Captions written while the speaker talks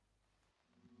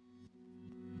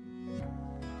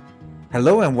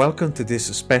Hello and welcome to this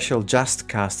special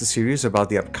JustCast series about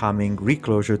the upcoming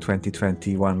Clojure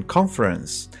 2021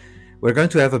 conference. We're going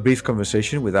to have a brief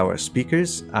conversation with our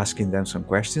speakers, asking them some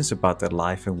questions about their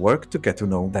life and work to get to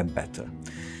know them better.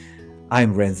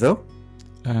 I'm Renzo.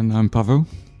 And I'm Pavel.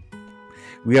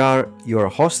 We are your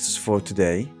hosts for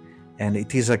today, and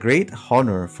it is a great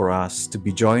honor for us to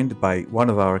be joined by one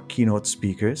of our keynote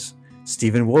speakers,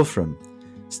 Stephen Wolfram.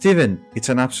 Stephen, it's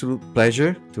an absolute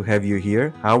pleasure to have you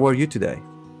here. How are you today?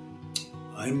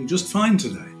 I'm just fine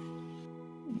today.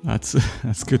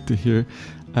 That's good to hear.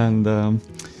 And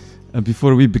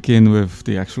before we begin with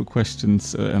the actual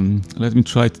questions, let me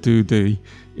try to do the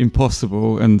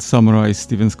impossible and summarize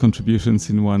Stephen's contributions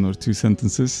in one or two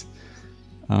sentences.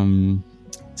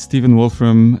 Stephen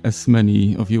Wolfram, as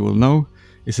many of you will know,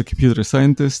 is a computer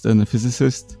scientist and a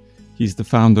physicist. He's the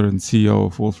founder and CEO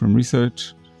of Wolfram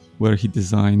Research, where he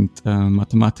designed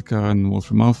Mathematica and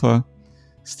Wolfram Alpha.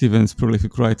 Stephen is a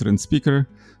prolific writer and speaker,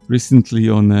 recently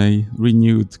on a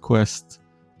renewed quest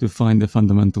to find the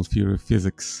fundamental theory of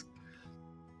physics.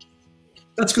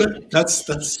 That's good. That's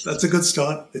a good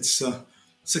start. It's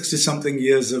 60-something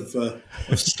years of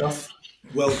stuff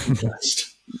well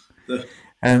compressed.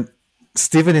 And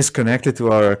Stephen is connected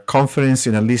to our conference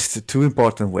in at least two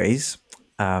important ways.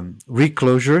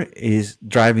 Clojure is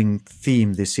driving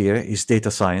theme this year is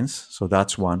data science, so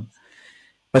that's one.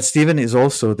 But Stephen is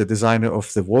also the designer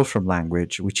of the Wolfram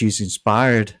language, which is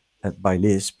inspired by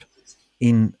Lisp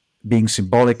in being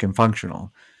symbolic and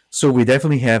functional. So we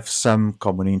definitely have some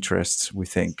common interests, we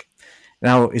think.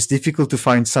 Now, it's difficult to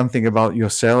find something about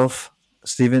yourself,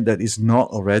 Stephen, that is not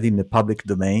already in the public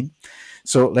domain.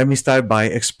 So let me start by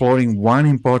exploring one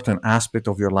important aspect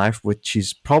of your life, which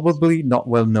is probably not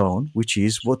well known, which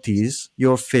is what is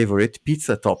your favorite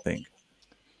pizza topping?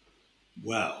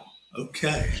 Wow.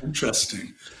 Okay.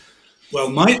 Interesting.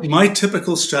 Well, my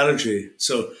typical strategy,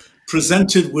 so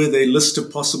presented with a list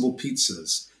of possible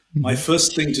pizzas, my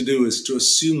first thing to do is to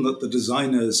assume that the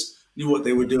designers knew what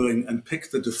they were doing and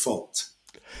pick the default.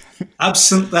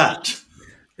 Absent that,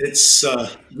 it's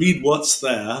read what's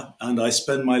there, and I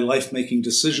spend my life making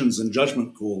decisions and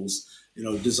judgment calls.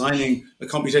 Designing a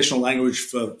computational language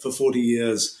for 40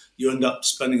 years, you end up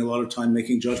spending a lot of time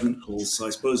making judgment calls. So I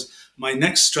suppose my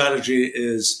next strategy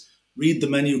is read the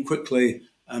menu quickly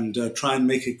and try and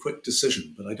make a quick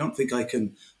decision. But I don't think I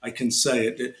can say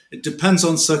it. It depends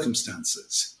on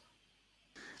circumstances.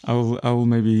 I will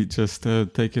maybe just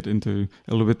take it into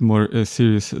a little bit more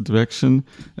serious direction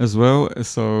as well.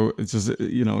 So it's just,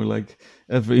 like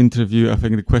every interview, I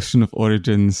think the question of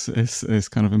origins is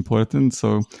kind of important.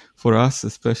 So for us,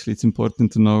 especially, it's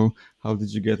important to know, how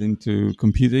did you get into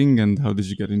computing and how did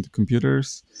you get into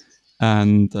computers?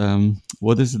 And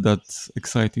what is it that's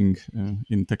exciting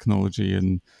in technology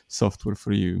and software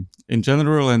for you in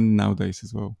general and nowadays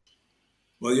as well?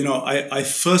 Well, I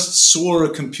first saw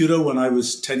a computer when I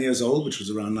was 10 years old, which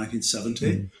was around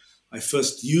 1970. I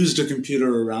first used a computer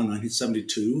around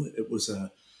 1972. It was a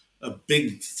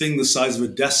big thing the size of a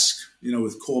desk,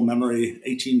 with core memory,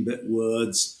 18-bit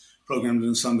words, programmed in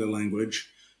assembly language.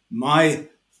 My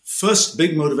first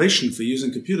big motivation for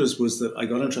using computers was that I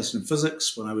got interested in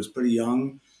physics when I was pretty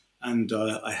young. And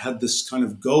I had this kind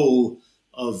of goal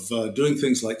of doing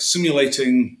things like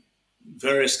simulating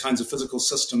various kinds of physical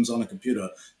systems on a computer.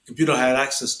 The computer I had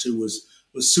access to was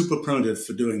super primitive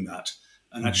for doing that.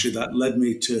 And actually that led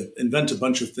me to invent a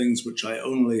bunch of things which I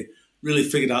only really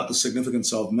figured out the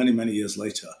significance of many, many years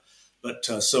later. But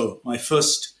so my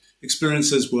first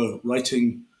experiences were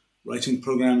writing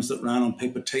programs that ran on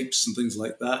paper tapes and things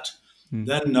like that.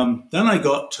 Then I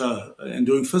got, in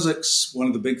doing physics, one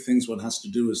of the big things one has to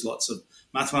do is lots of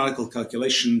mathematical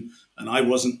calculation, and I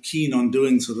wasn't keen on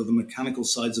doing sort of the mechanical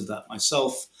sides of that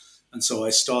myself. And so I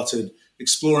started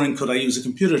exploring, could I use a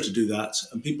computer to do that?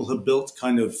 And people have built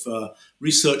kind of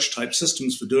research type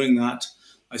systems for doing that.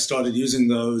 I started using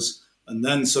those. And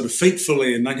then sort of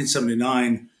fatefully in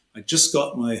 1979, I just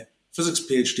got my physics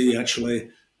PhD actually,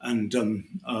 and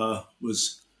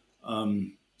was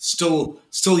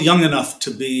still young enough to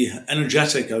be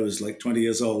energetic. I was like 20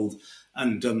 years old.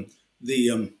 And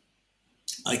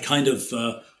I kind of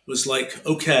was like,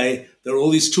 okay, there are all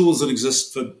these tools that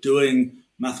exist for doing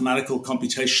mathematical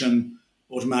computation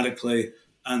automatically,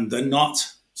 and they're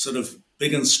not sort of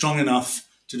big and strong enough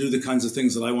to do the kinds of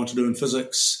things that I want to do in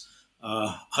physics.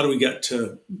 How do we get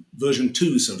to version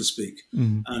 2, so to speak?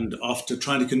 And after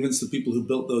trying to convince the people who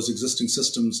built those existing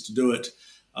systems to do it,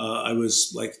 I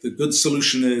was like, the good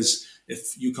solution is,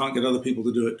 if you can't get other people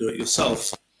to do it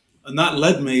yourself. And that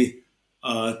led me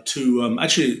to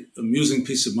actually amusing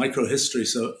piece of microhistory,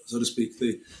 so to speak.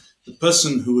 The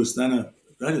person who was then a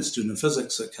graduate student in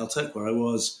physics at Caltech, where I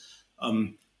was, a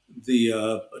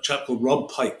chap called Rob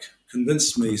Pike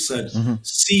convinced me, said,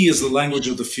 C is the language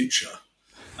of the future.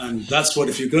 And that's what,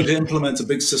 if you're going to implement a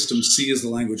big system, C is the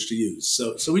language to use.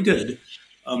 So we did.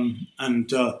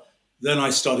 Then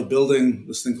I started building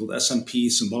this thing called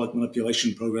SMP, Symbolic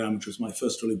Manipulation Program, which was my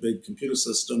first really big computer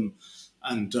system.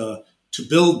 And to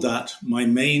build that, my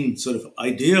main sort of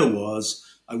idea was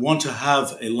I want to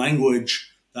have a language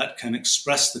that can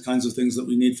express the kinds of things that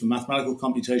we need for mathematical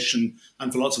computation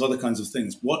and for lots of other kinds of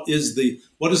things. What is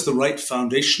the right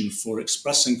foundation for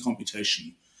expressing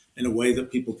computation in a way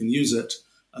that people can use it?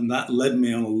 And that led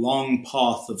me on a long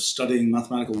path of studying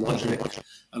mathematical logic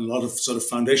and a lot of sort of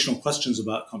foundational questions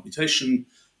about computation,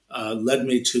 led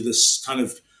me to this kind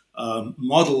of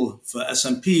model for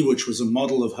SMP, which was a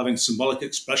model of having symbolic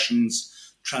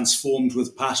expressions transformed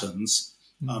with patterns.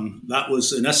 That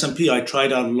was in SMP. I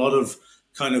tried out a lot of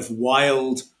kind of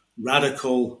wild,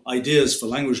 radical ideas for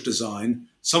language design,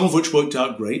 some of which worked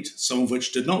out great, some of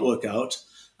which did not work out,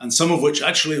 and some of which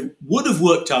actually would have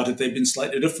worked out if they'd been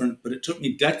slightly different, but it took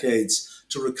me decades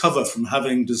to recover from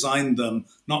having designed them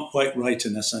not quite right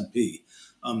in SMP.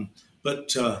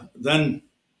 But then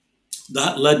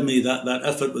that led me, that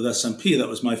effort with SMP, that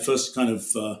was my first kind of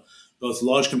both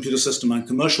large computer system and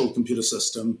commercial computer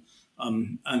system.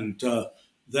 Then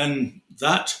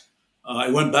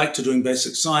I went back to doing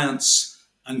basic science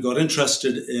and got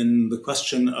interested in the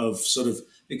question of sort of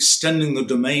extending the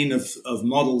domain of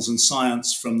models in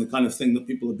science from the kind of thing that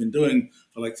people have been doing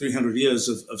for like 300 years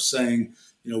of saying,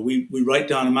 we write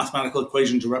down a mathematical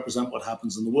equation to represent what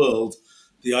happens in the world.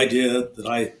 The idea that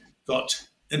I got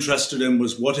interested in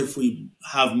was, what if we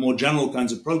have more general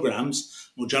kinds of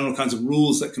programs, more general kinds of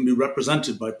rules that can be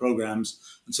represented by programs?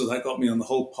 And so that got me on the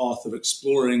whole path of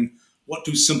exploring, what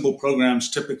do simple programs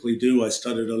typically do? I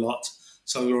studied a lot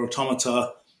cellular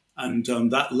automata, and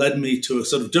that led me to a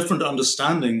sort of different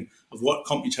understanding of what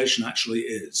computation actually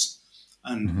is.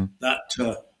 And that,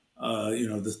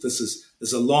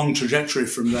 there's a long trajectory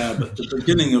from there, but the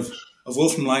beginning of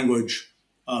Wolfram language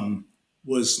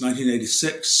was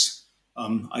 1986.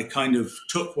 I kind of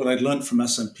took what I'd learned from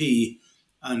SMP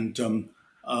and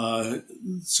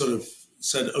sort of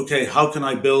said, okay, how can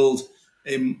I build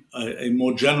a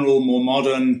more general, more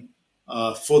modern,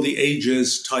 for the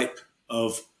ages type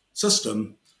of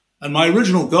system? And my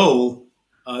original goal,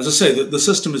 as I say, that the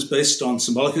system is based on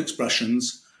symbolic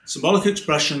expressions. Symbolic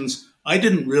expressions, I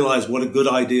didn't realize what a good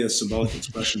idea symbolic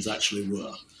expressions actually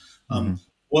were.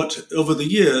 What over the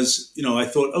years, I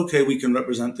thought, okay, we can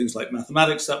represent things like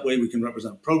mathematics that way, we can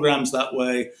represent programs that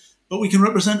way, but we can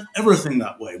represent everything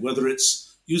that way, whether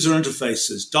it's user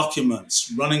interfaces,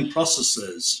 documents, running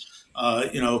processes,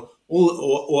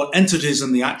 or entities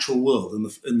in the actual world, in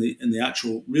the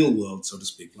actual real world, so to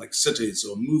speak, like cities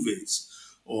or movies,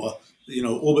 or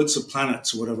orbits of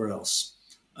planets or whatever else.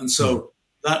 And so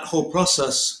that whole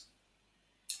process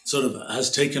sort of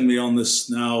has taken me on this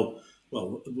now.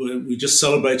 Well, we just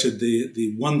celebrated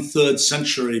the 1/3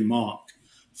 century mark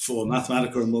for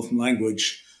Mathematica and Wolfram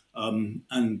language, and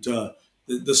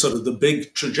the sort of the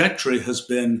big trajectory has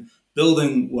been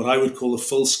building what I would call a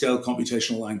full-scale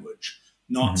computational language,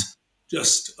 not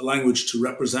just a language to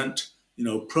represent,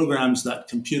 programs that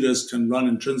computers can run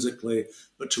intrinsically,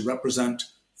 but to represent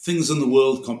things in the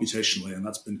world computationally. And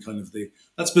that's been kind of the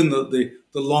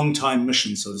long time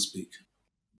mission, so to speak.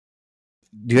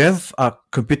 Do you have a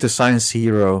computer science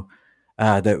hero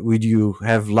that would you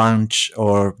have lunch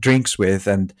or drinks with?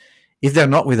 And if they're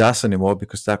not with us anymore,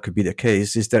 because that could be the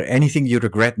case, is there anything you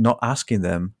regret not asking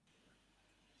them?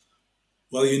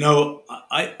 Well,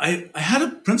 I had a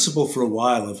principle for a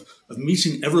while of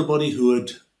meeting everybody who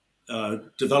had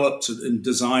developed and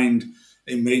designed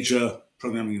a major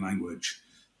programming language.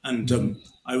 And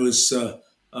I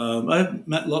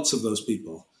met lots of those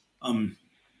people.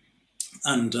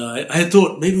 And I had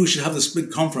thought maybe we should have this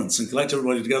big conference and collect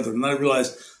everybody together. And then I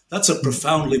realized that's a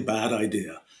profoundly bad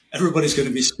idea. Everybody's going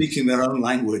to be speaking their own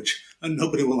language and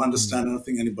nobody will understand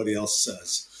anything anybody else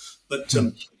says. But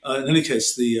in any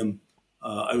case,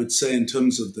 I would say in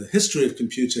terms of the history of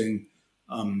computing,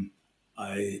 I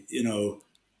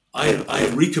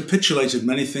recapitulated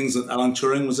many things that Alan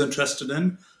Turing was interested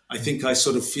in. I think I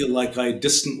sort of feel like I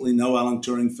distantly know Alan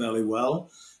Turing fairly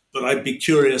well, but I'd be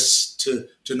curious to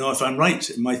know if I'm right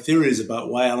in my theories about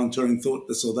why Alan Turing thought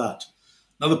this or that.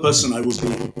 Another person I would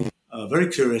be very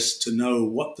curious to know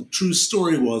what the true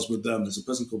story was with them is a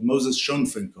person called Moses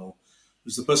Schoenfinkel,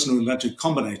 who's the person who invented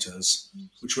combinators,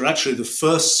 which were actually the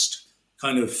first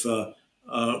kind of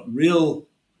real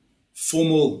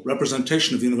formal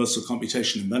representation of universal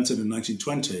computation invented in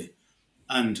 1920.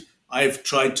 And I've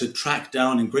tried to track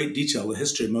down in great detail the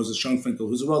history of Moses Schoenfinkel,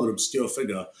 who's a rather obscure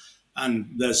figure.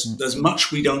 And there's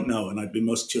much we don't know, and I'd be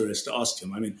most curious to ask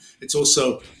him. I mean, it's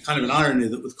also kind of an irony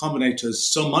that with combinators,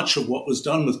 so much of what was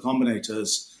done with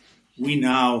combinators,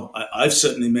 I've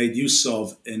certainly made use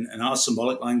of in our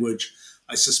symbolic language.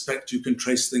 I suspect you can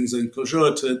trace things in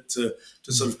Clojure to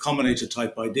sort of combinator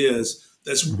type ideas.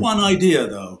 There's one idea,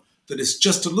 though, that is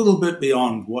just a little bit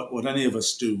beyond what any of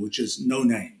us do, which is no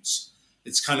names.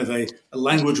 It's kind of a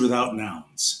language without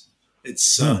nouns.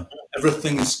 It's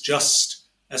everything's just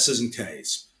S's and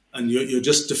K's, and you're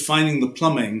just defining the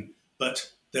plumbing,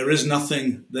 but there is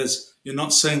nothing. You're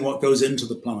not saying what goes into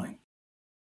the plumbing.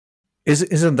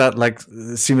 Isn't that like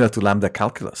similar to lambda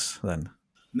calculus then?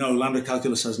 No, lambda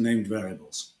calculus has named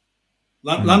variables.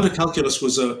 Lambda calculus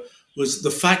was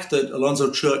the fact that Alonzo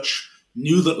Church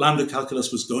knew that lambda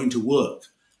calculus was going to work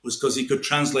was because he could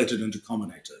translate it into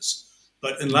combinators.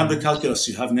 But in lambda calculus,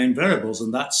 you have named variables,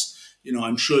 and that's,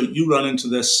 I'm sure you run into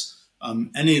this.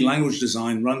 Any language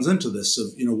design runs into this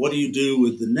of, what do you do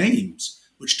with the names,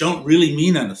 which don't really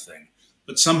mean anything,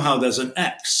 but somehow there's an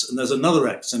X and there's another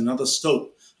X and another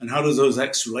scope, and how do those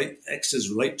X's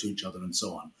relate to each other and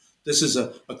so on. This is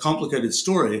a complicated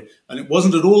story, and it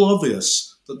wasn't at all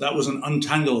obvious that was an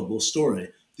untangleable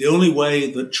story. The only way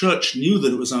that Church knew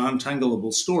that it was an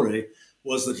untangleable story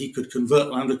was that he could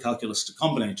convert lambda calculus to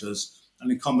combinators,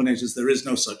 and in combinators there is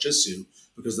no such issue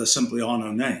because there simply are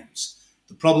no names.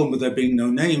 The problem with there being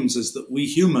no names is that we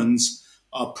humans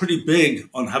are pretty big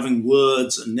on having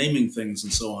words and naming things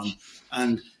and so on.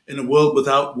 And in a world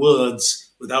without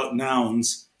words, without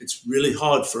nouns, it's really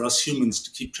hard for us humans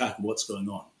to keep track of what's going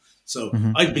on. So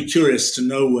I'd be curious to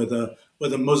know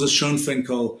whether Moses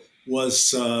Schoenfinkel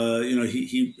was,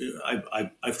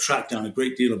 I've tracked down a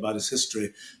great deal about his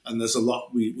history, and there's a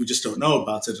lot we just don't know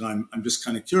about it. And I'm just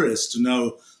kind of curious to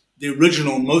know the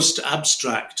original, most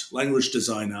abstract language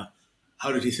designer.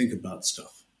 How did he think about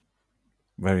stuff?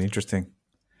 Very interesting.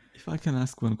 If I can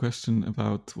ask one question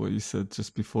about what you said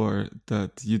just before,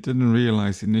 that you didn't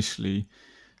realize initially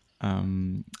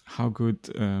how good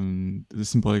the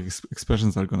symbolic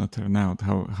expressions are going to turn out,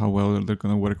 how well they're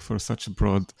going to work for such a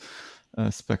broad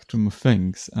spectrum of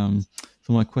things. So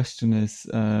my question is,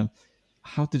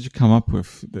 how did you come up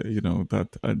with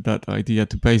that idea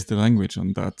to base the language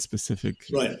on that specific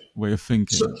way of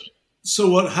thinking? So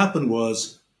what happened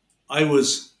was,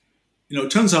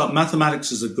 it turns out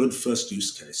mathematics is a good first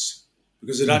use case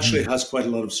because it actually has quite a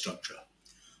lot of structure.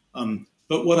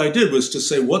 But what I did was to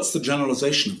say, what's the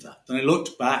generalization of that? Then I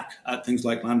looked back at things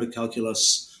like lambda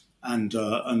calculus and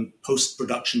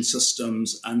post-production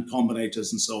systems and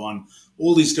combinators and so on,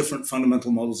 all these different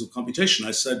fundamental models of computation.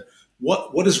 I said,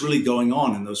 what is really going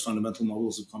on in those fundamental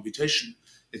models of computation?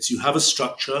 It's you have a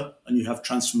structure and you have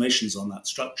transformations on that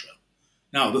structure.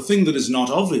 Now, the thing that is not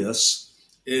obvious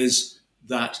is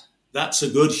that that's a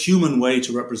good human way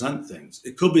to represent things.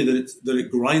 It could be that it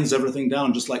grinds everything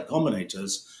down just like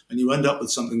combinators, and you end up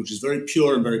with something which is very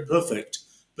pure and very perfect,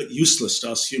 but useless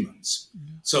to us humans.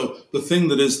 So the thing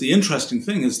that is the interesting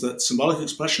thing is that symbolic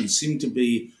expressions seem to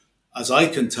be, as I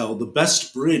can tell, the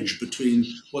best bridge between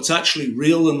what's actually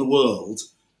real in the world,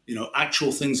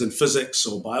 actual things in physics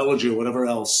or biology or whatever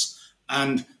else,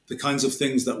 and the kinds of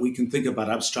things that we can think about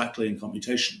abstractly in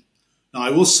computation. Now, I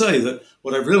will say that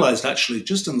what I've realized actually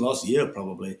just in the last year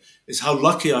probably is how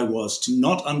lucky I was to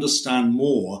not understand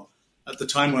more at the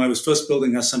time when I was first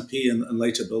building SMP and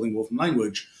later building Wolfram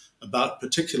language about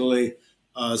particularly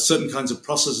certain kinds of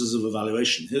processes of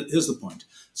evaluation. Here's the point.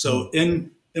 So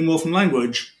in Wolfram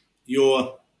language,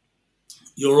 you're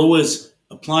always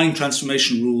applying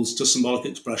transformation rules to symbolic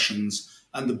expressions,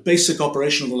 and the basic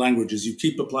operation of the language is you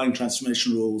keep applying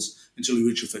transformation rules until you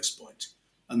reach a fixed point.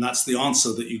 And that's the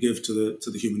answer that you give to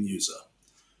the human user.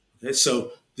 Okay,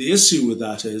 so the issue with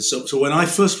that is, so when I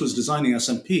first was designing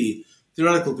SMP,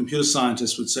 theoretical computer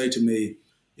scientists would say to me,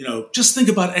 just think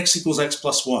about x equals x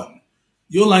plus 1.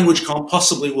 Your language can't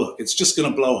possibly work. It's just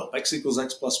going to blow up. X equals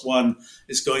x plus 1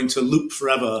 is going to loop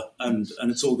forever, and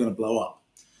it's all going to blow up.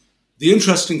 The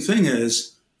interesting thing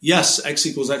is, yes, x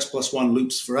equals x plus 1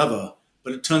 loops forever,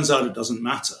 but it turns out it doesn't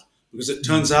matter, because it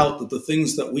turns out that the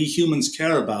things that we humans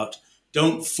care about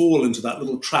don't fall into that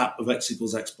little trap of x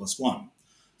equals x plus 1.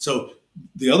 So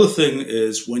the other thing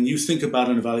is, when you think about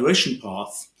an evaluation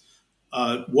path,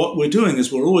 what we're doing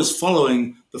is we're always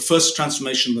following the first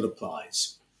transformation that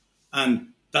applies. And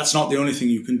that's not the only thing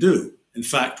you can do. In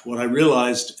fact, what I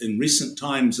realized in recent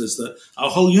times is that our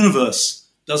whole universe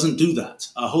doesn't do that.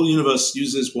 Our whole universe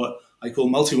uses what I call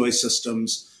multi-way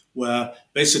systems, where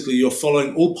basically you're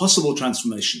following all possible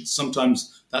transformations.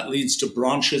 Sometimes that leads to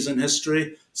branches in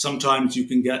history. Sometimes you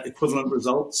can get equivalent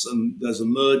results and there's a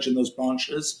merge in those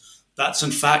branches. That's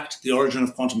in fact the origin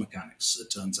of quantum mechanics, it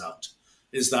turns out,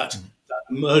 is that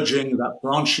merging, that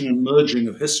branching and merging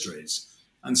of histories.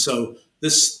 And so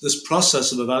this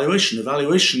process of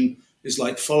evaluation is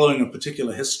like following a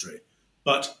particular history.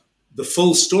 But the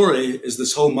full story is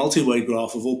this whole multi-way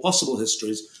graph of all possible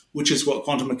histories, which is what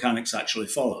quantum mechanics actually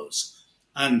follows.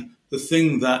 And the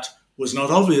thing that was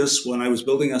not obvious when I was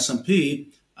building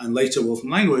SMP and later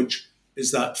Wolfram language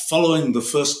is that following the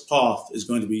first path is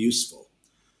going to be useful.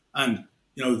 And,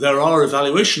 there are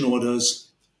evaluation orders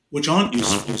which aren't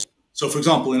useful. So, for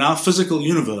example, in our physical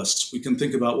universe, we can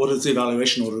think about what is the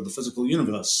evaluation order of the physical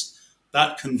universe.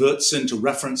 That converts into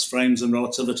reference frames and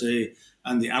relativity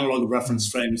and the analog of reference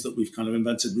frames that we've kind of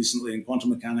invented recently in quantum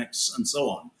mechanics and so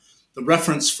on. The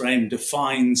reference frame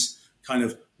defines kind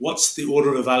of what's the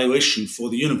order of evaluation for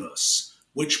the universe,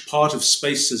 which part of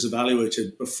space is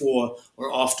evaluated before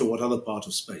or after what other part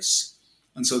of space.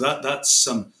 And so that's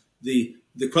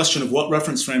the question of what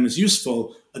reference frame is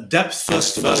useful. A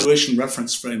depth-first evaluation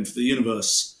reference frame for the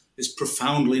universe is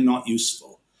profoundly not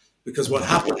useful, because what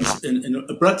happens in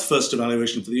a breadth-first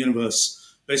evaluation for the universe,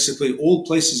 basically all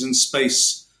places in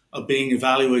space are being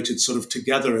evaluated sort of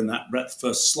together in that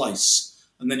breadth-first slice,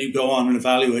 and then you go on and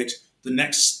evaluate the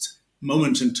next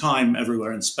moment in time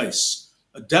everywhere in space.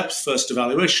 A depth-first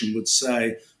evaluation would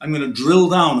say, I'm going to drill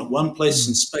down at one place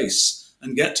in space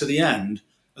and get to the end,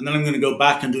 and then I'm going to go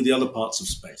back and do the other parts of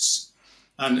space.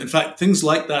 And in fact, things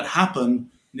like that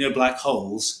happen near black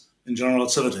holes in general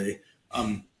relativity,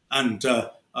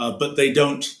 but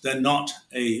they're not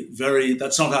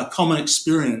that's not our common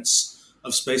experience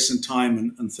of space and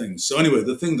time and things. So anyway,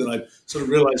 the thing that I sort of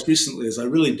realized recently is I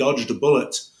really dodged a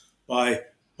bullet by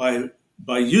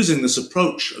using this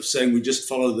approach of saying we just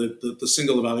follow the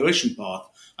single evaluation path.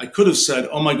 I could have said,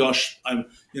 oh my gosh,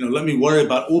 let me worry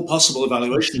about all possible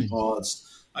evaluation paths.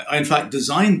 I in fact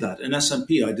designed that in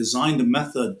SMP. I designed a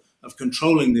method of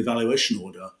controlling the evaluation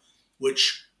order,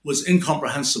 which was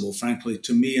incomprehensible, frankly,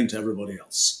 to me and to everybody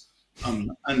else.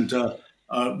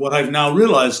 What I've now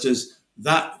realized is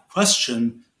that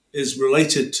question is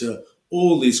related to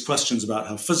all these questions about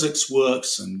how physics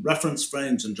works and reference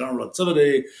frames and general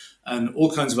relativity and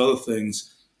all kinds of other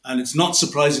things. And it's not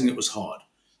surprising it was hard.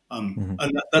 And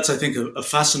that's, I think, a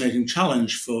fascinating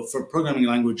challenge for programming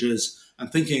languages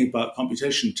and thinking about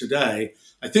computation today.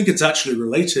 I think it's actually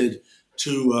related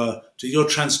to your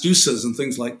transducers and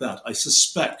things like that. I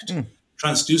suspect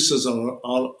transducers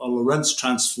are a Lorentz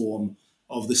transform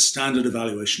of the standard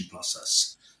evaluation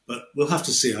process. But we'll have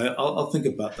to see. I'll think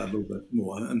about that a little bit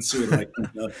more and see what I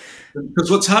can do. Because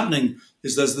what's happening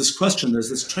is there's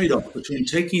this trade-off between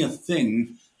taking a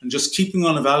thing and just keeping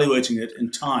on evaluating it in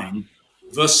time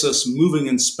versus moving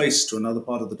in space to another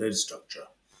part of the data structure.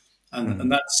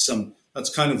 And that's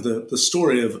kind of the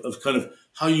story of kind of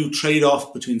how you trade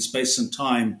off between space and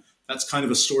time. That's kind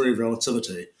of a story of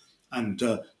relativity. And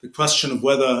the question of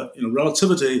whether,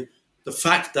 relativity, the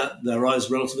fact that there is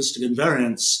relativistic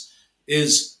invariance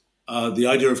is the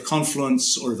idea of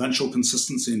confluence or eventual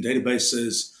consistency in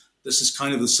databases. This is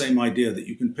kind of the same idea that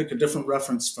you can pick a different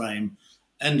reference frame,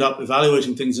 end up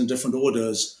evaluating things in different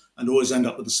orders, and always end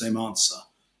up with the same answer.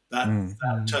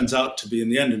 That turns out to be, in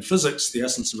the end, in physics, the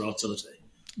essence of relativity.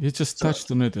 You just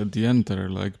touched on it at the end there,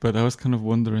 but I was kind of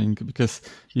wondering, because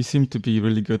you seem to be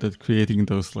really good at creating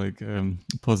those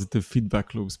positive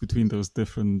feedback loops between those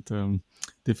different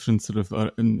sort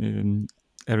of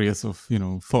areas of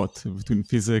thought between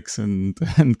physics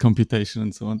and computation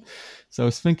and so on. So I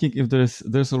was thinking if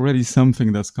there's already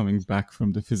something that's coming back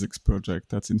from the physics project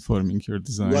that's informing your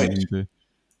design. Right.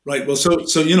 Right. Well, so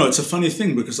it's a funny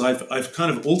thing because I've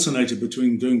kind of alternated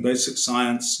between doing basic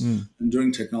science and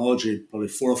doing technology probably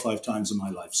 4 or 5 times in my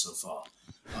life so far,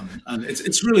 and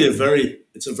it's really a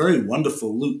very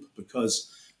wonderful loop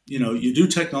because you do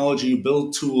technology, you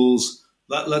build tools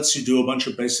that lets you do a bunch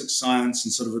of basic science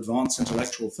and sort of advanced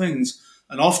intellectual things,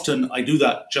 and often I do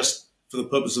that just for the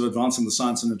purpose of advancing the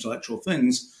science and intellectual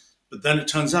things, but then it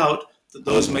turns out that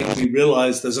those make me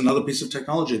realize there's another piece of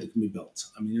technology that can be built.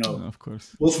 I mean, of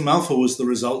course, Wolfram Alpha was the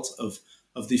result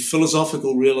of the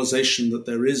philosophical realization that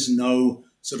there is no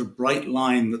sort of bright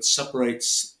line that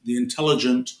separates the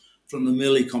intelligent from the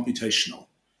merely computational.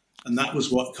 And that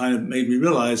was what kind of made me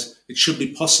realize it should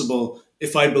be possible,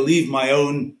 if I believe my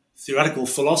own theoretical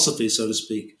philosophy, so to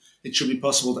speak, it should be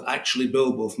possible to actually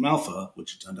build Wolfram Alpha,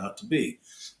 which it turned out to be.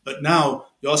 But now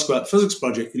you ask about the physics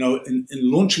project, in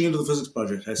launching into the physics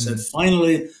project, I said,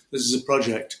 finally, this is a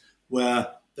project where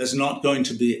there's not going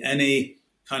to be any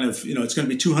kind of, it's going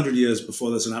to be 200 years before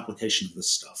there's an application of this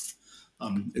stuff.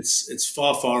 It's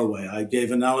far, far away. I gave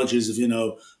analogies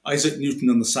of, Isaac Newton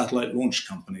and the Satellite Launch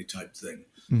Company type thing,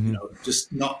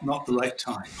 just not the right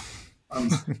time.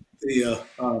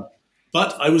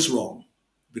 But I was wrong,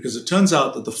 because it turns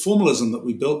out that the formalism that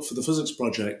we built for the physics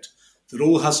project, that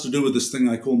all has to do with this thing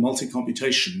I call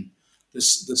multi-computation,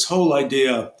 this whole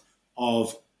idea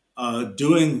of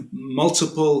doing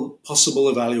multiple possible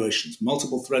evaluations,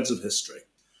 multiple threads of history.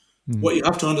 What you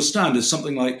have to understand is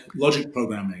something like logic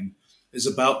programming is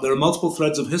about, there are multiple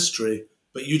threads of history,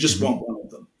 but you just want one of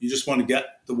them. You just want to get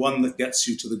the one that gets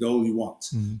you to the goal you want.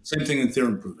 Same thing in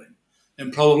theorem proving.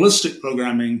 In probabilistic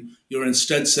programming, you're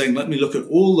instead saying, let me look at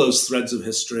all those threads of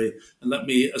history and let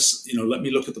me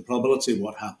look at the probability of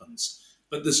what happens.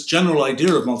 But this general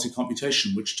idea of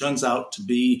multi-computation, which turns out to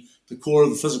be the core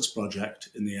of the physics project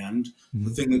in the end,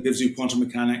 the thing that gives you quantum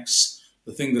mechanics,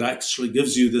 the thing that actually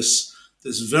gives you this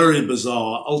very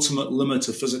bizarre ultimate limit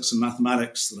of physics and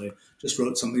mathematics that I just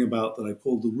wrote something about that I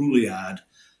called the Roolead.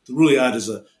 The Roolead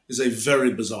is a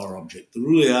very bizarre object. The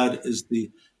Roolead is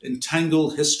the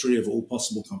entangled history of all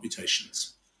possible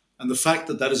computations. And the fact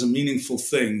that that is a meaningful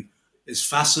thing is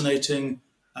fascinating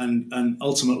and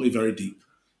ultimately very deep.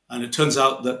 And it turns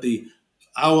out that the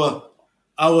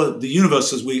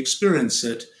universe as we experience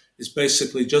it is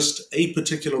basically just a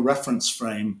particular reference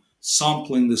frame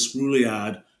sampling this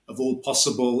Roolead of all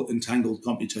possible entangled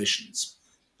computations.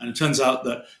 And it turns out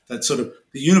that sort of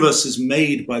the universe is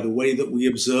made by the way that we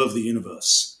observe the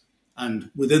universe. And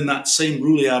within that same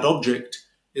Roolead object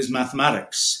is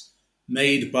mathematics,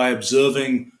 made by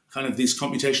observing kind of these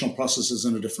computational processes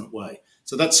in a different way.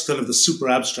 So that's kind of the super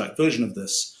abstract version of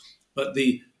this. But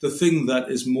the thing that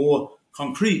is more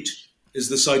concrete is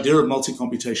this idea of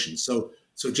multi-computation. So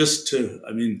just to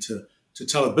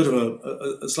tell a bit of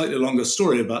a slightly longer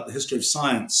story about the history of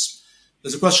science,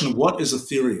 there's a question of what is a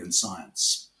theory in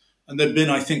science. And there have been,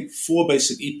 I think, 4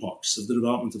 basic epochs of the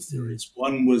development of theories.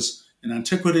 One was in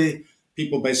antiquity.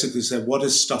 People basically said, what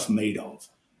is stuff made of?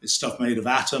 Is stuff made of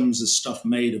atoms? Is stuff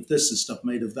made of this? Is stuff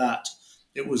made of that?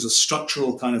 It was a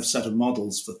structural kind of set of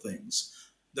models for things.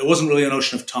 There wasn't really a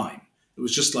notion of time. It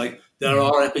was just like, there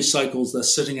are epicycles, they're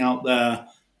sitting out there.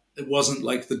 It wasn't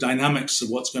like the dynamics of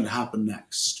what's going to happen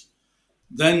next.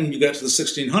 Then you get to the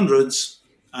 1600s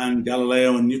and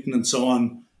Galileo and Newton and so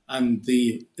on, and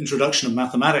the introduction of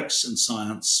mathematics in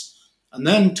science. And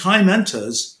then time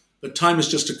enters, but time is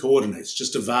just a coordinate. It's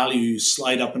just a value you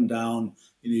slide up and down.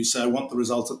 You say, I want the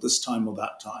result at this time or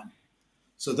that time.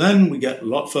 So then we get a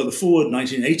lot further forward,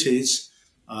 1980s,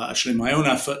 actually my own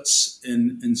efforts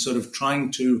in sort of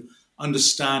trying to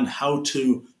understand how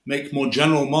to make more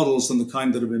general models than the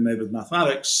kind that have been made with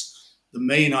mathematics. The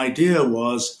main idea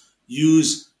was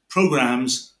use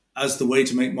programs as the way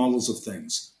to make models of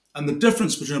things. And the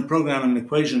difference between a program and an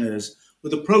equation is,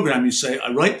 with a program, you say,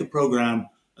 I write the program,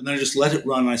 and then I just let it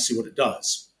run, and I see what it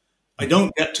does. I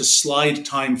don't get to slide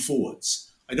time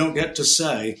forwards. I don't get to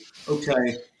say,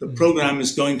 okay, the program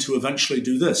is going to eventually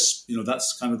do this.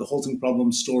 That's kind of the halting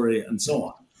problem story and so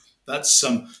on. That's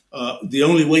the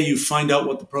only way you find out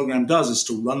what the program does is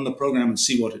to run the program and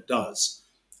see what it does.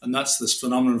 And that's this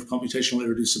phenomenon of computational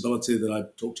irreducibility that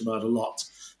I've talked about a lot.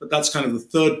 But that's kind of the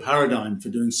third paradigm for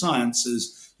doing science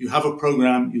is you have a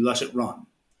program, you let it run.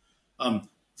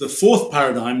 The fourth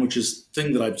paradigm, which is the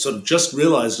thing that I've sort of just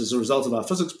realized as a result of our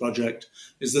physics project,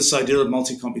 is this idea of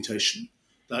multi-computation.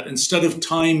 That instead of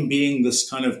time being this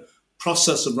kind of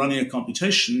process of running a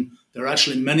computation, there are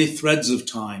actually many threads of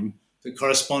time that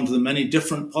correspond to the many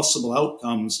different possible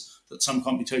outcomes that some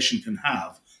computation can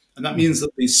have. And that means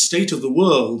that the state of the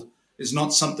world is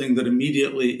not something that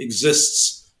immediately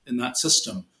exists in that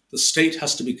system. The state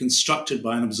has to be constructed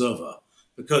by an observer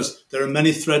because there are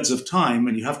many threads of time,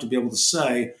 and you have to be able to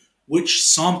say which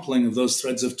sampling of those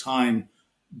threads of time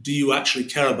do you actually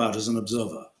care about as an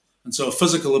observer. And so a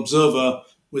physical observer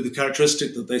with the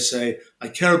characteristic that they say, I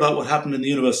care about what happened in the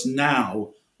universe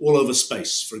now all over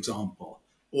space, for example.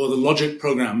 Or the logic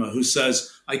programmer who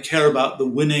says, I care about the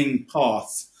winning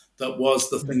path that was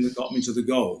the thing that got me to the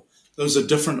goal. Those are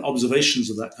different observations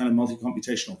of that kind of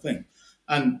multi-computational thing.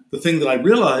 And the thing that I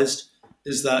realized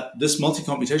is that this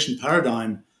multi-computation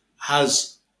paradigm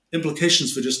has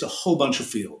implications for just a whole bunch of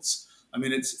fields. I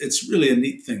mean, it's really a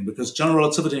neat thing because general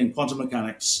relativity and quantum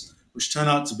mechanics, which turn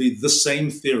out to be the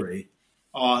same theory,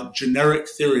 are generic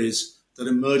theories that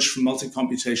emerge from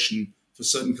multi-computation for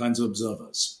certain kinds of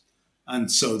observers.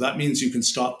 And so that means you can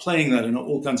start playing that in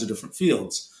all kinds of different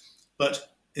fields. But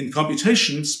in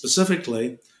computation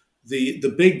specifically,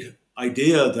 the big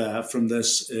idea there from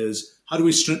this is how do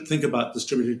we think about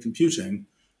distributed computing?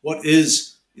 What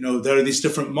is, there are these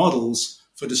different models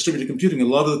for distributed computing, a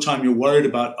lot of the time you're worried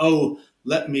about, oh,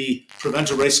 let me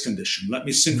prevent a race condition, let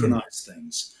me synchronize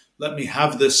things, let me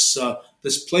have this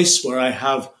place where I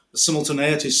have a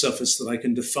simultaneity surface that I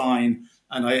can define,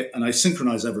 and I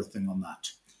synchronize everything on that.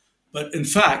 But in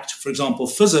fact, for example,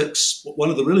 physics, one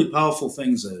of the really powerful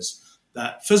things is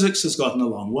that physics has gotten a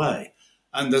long way.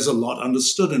 And there's a lot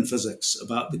understood in physics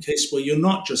about the case where you're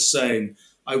not just saying,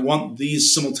 I want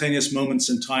these simultaneous moments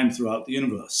in time throughout the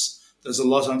universe. There's a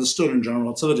lot understood in general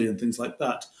relativity and things like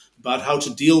that about how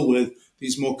to deal with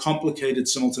these more complicated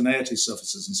simultaneity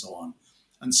surfaces and so on.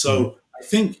 And so I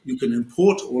think you can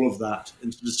import all of that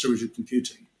into distributed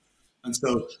computing. And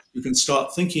so you can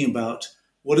start thinking about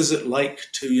what is it like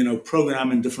to,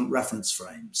 program in different reference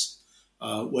frames,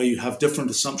 where you have different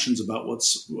assumptions about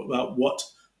what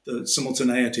the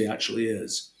simultaneity actually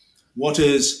is. What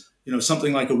is,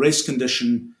 something like a race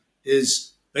condition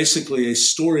is basically a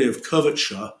story of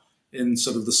curvature in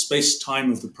sort of the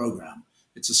space-time of the program.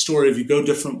 It's a story of you go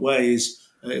different ways.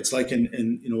 It's like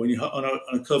in when you on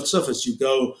a curved surface, you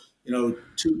go,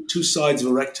 two sides of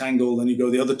a rectangle, then you go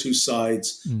the other two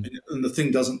sides, and the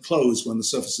thing doesn't close when the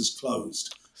surface is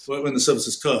closed, when the surface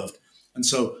is curved. And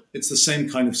so it's the same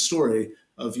kind of story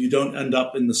of you don't end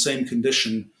up in the same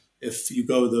condition if you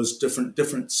go those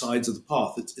different sides of the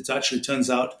path. It actually turns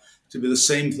out to be the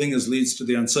same thing as leads to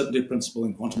the uncertainty principle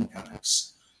in quantum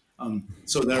mechanics.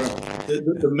 So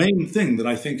the main thing that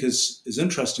I think is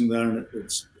interesting there, and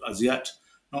it's as yet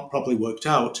not properly worked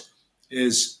out,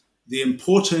 is the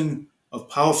importing of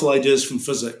powerful ideas from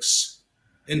physics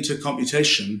into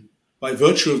computation by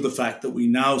virtue of the fact that we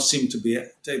now seem to be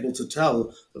able to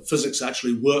tell that physics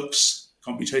actually works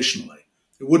computationally.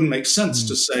 It wouldn't make sense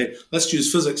to say, let's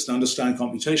use physics to understand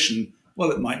computation.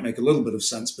 Well, it might make a little bit of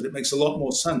sense, but it makes a lot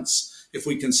more sense if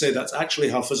we can say that's actually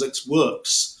how physics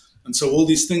works. And so all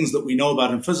these things that we know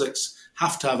about in physics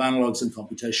have to have analogs in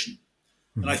computation.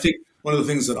 And I think one of the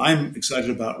things that I'm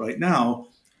excited about right now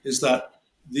is that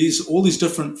all these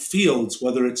different fields,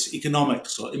 whether it's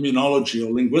economics or immunology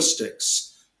or linguistics,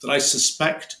 that I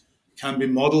suspect can be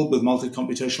modeled with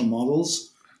multi-computational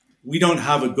models. We don't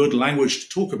have a good language to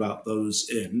talk about those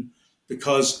in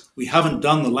because we haven't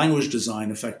done the language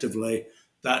design effectively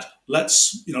that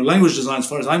lets, language design, as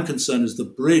far as I'm concerned, is the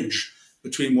bridge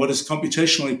between what is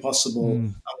computationally possible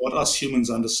and what us humans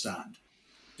understand.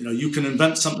 You can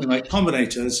invent something like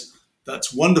combinators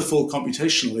that's wonderful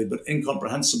computationally, but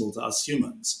incomprehensible to us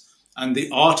humans. And the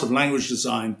art of language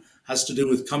design has to do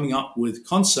with coming up with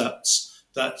concepts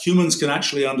that humans can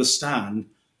actually understand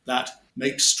that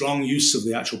make strong use of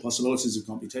the actual possibilities of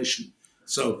computation.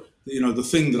 So, the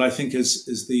thing that I think is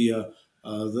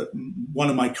one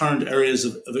of my current areas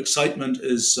of excitement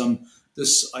is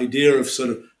this idea of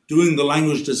sort of doing the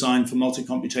language design for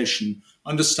multi-computation,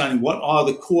 understanding what are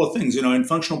the core things. In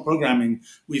functional programming,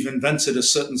 we've invented a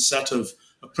certain set of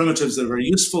primitives that are very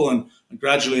useful, and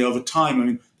gradually over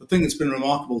time, the thing that's been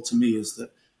remarkable to me is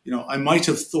that, I might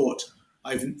have thought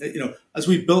as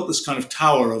we built this kind of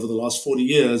tower over the last 40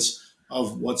 years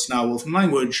of what's now Wolfram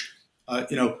language,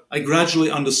 I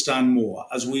gradually understand more.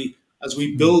 As we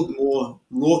build more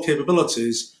raw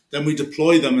capabilities, then we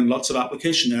deploy them in lots of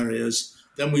application areas.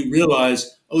 Then we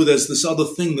realize, there's this other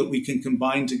thing that we can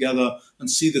combine together and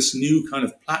see this new kind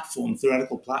of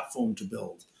theoretical platform to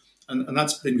build. And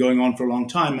that's been going on for a long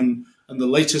time. And the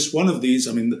latest one of these,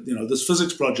 this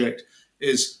physics project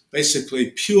is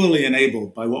basically purely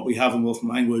enabled by what we have in Wolfram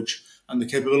language and the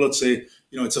capability.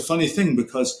 It's a funny thing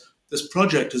because this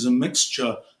project is a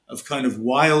mixture of kind of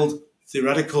wild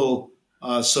theoretical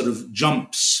sort of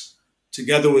jumps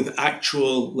together with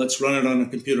actual, let's run it on a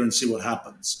computer and see what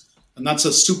happens. And that's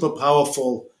a super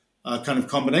powerful kind of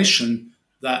combination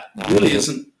that really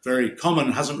isn't very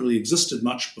common, hasn't really existed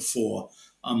much before.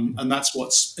 And that's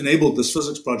what's enabled this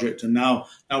physics project. And now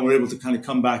we're able to kind of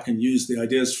come back and use the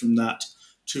ideas from that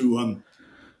to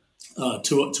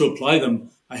apply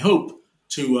them, I hope,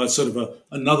 to sort of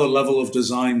another level of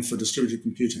design for distributed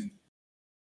computing.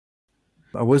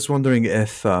 I was wondering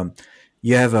if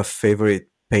you have a favorite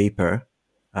paper,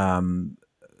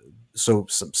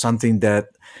 something that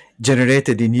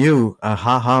generated in you a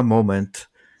ha-ha moment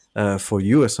for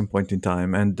you at some point in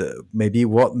time, and maybe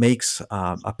what makes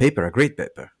a paper a great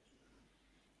paper.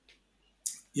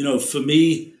 For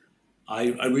me,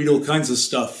 I read all kinds of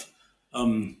stuff.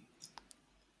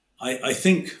 I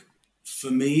think for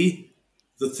me,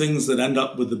 the things that end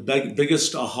up with the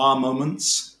biggest aha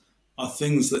moments are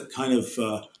things that kind of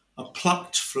are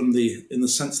plucked from in the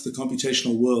sense, the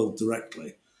computational world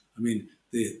directly.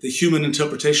 The human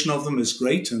interpretation of them is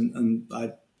great, and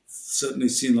I've certainly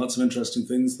seen lots of interesting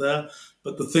things there.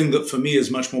 But the thing that for me is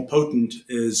much more potent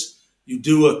is, you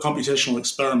do a computational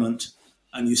experiment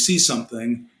and you see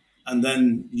something, and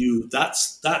then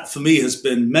that for me has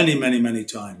been many, many, many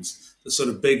times the sort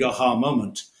of big aha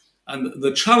moment. And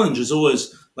the challenge is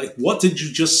always like, what did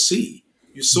you just see?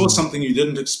 You saw something you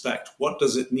didn't expect. What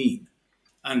does it mean?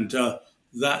 And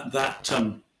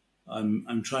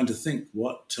I'm trying to think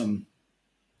what.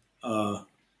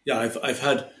 Yeah, I've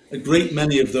had a great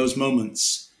many of those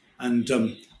moments, and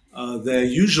they're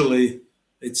usually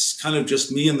it's kind of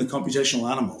just me and the computational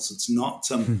animals. It's not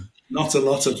a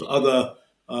lot of other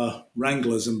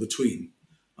wranglers in between.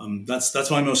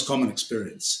 That's my most common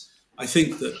experience. I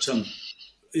think that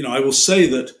I will say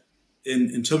that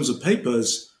in terms of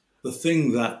papers, the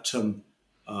thing that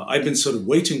I've been sort of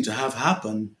waiting to have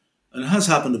happen, and it has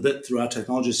happened a bit through our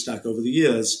technology stack over the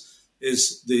years,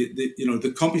 is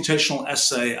the computational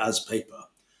essay as paper,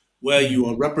 where you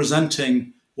are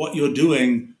representing what you're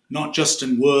doing not just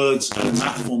in words and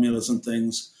math formulas and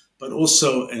things, but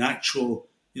also in actual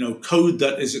code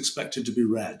that is expected to be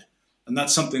read. And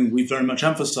that's something we very much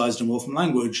emphasized in Wolfram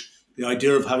language, the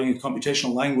idea of having a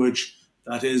computational language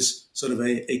that is sort of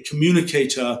a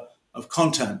communicator of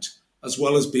content, as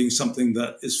well as being something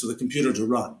that is for the computer to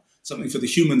run, something for the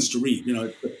humans to read.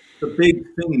 The big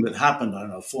thing that happened, I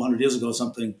don't know, 400 years ago or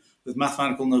something, with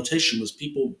mathematical notation was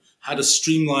people had a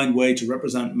streamlined way to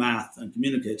represent math and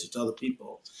communicate it to other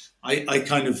people. I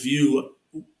kind of view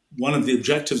one of the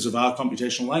objectives of our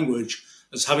computational language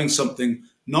as having something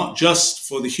not just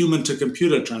for the human to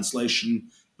computer translation,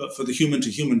 but for the human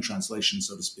to human translation,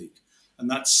 so to speak. And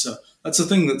that's a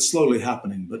thing that's slowly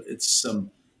happening, but it's and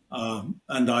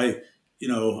I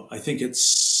think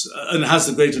it's and it has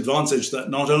the great advantage that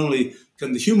not only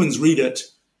can the humans read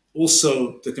it,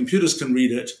 also the computers can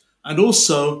read it, and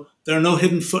also there are no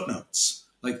hidden footnotes.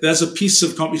 Like there's a piece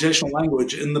of computational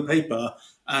language in the paper,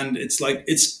 and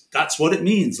that's what it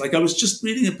means. Like I was just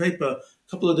reading a paper a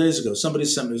couple of days ago. Somebody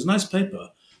sent me, it was a nice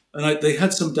paper, and they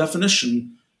had some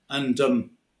definition, and I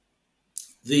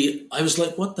was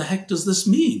like, what the heck does this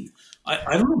mean?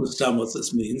 I don't understand what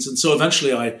this means. And so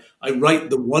eventually I write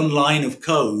the one line of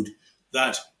code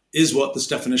that is what this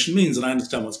definition means, and I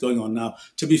understand what's going on now.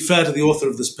 To be fair to the author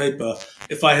of this paper,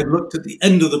 if I had looked at the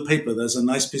end of the paper, there's a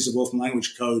nice piece of Wolfram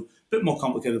language code, a bit more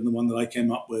complicated than the one that I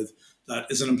came up with, that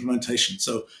is an implementation.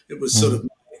 So it was sort of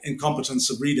incompetence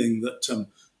of reading that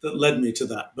led me to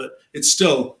that. But it's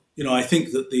still, I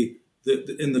think that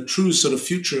in the true sort of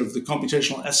future of the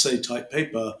computational essay type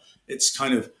paper, it's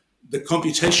kind of the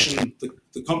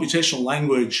computational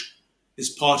language is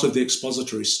part of the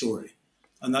expository story.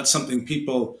 And that's something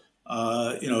people,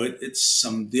 it's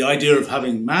the idea of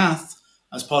having math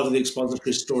as part of the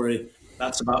expository story,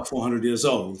 that's about 400 years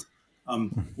old.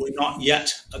 We're not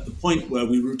yet at the point where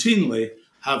we routinely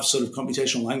have sort of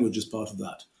computational language as part of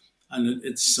that. And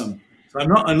it's, so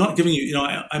I'm not giving you,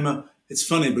 it's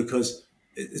funny because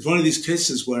it's one of these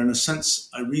cases where, in a sense,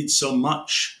 I read so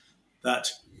much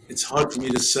that it's hard for me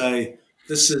to say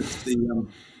this is the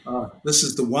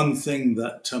one thing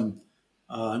that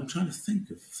I'm trying to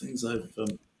think of things I've.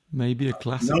 Maybe a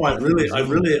classic. No, I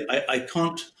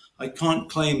can't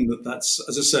claim that that's,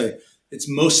 as I say, it's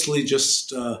mostly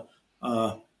just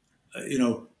rather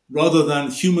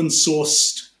than human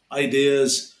sourced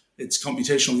ideas, it's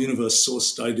computational universe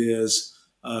sourced ideas.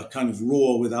 Kind of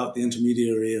raw without the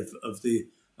intermediary of the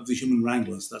human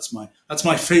wranglers. That's my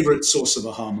favorite source of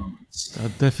aha moments.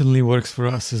 That definitely works for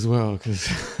us as well, because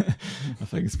I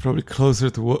think it's probably closer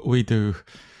to what we do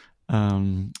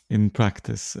in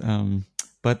practice.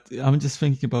 But I'm just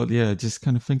thinking about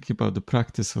the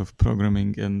practice of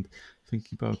programming and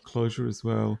thinking about Clojure as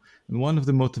well. And one of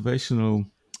the motivational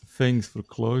things for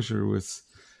Clojure was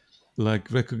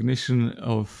like recognition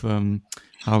of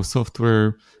how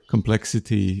software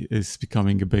complexity is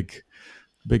becoming a big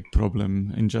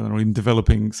problem in general in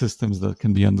developing systems that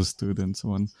can be understood and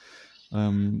so on,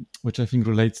 which I think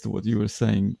relates to what you were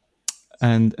saying,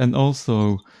 and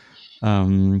also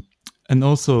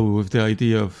with the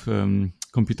idea of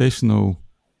computational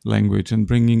language and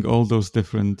bringing all those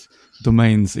different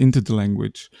domains into the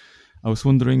language. I was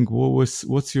wondering,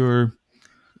 what's your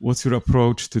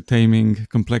approach to taming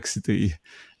complexity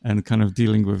and kind of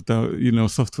dealing with the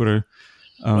software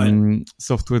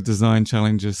software design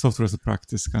challenges, software as a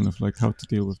practice, kind of like how to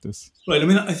deal with this. Right. I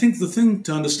mean, I think the thing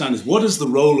to understand is what is the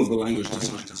role of the language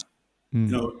designer?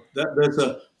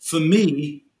 For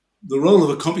me, the role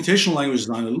of a computational language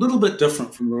designer a little bit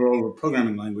different from the role of a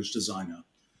programming language designer.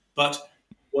 But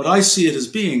what I see it as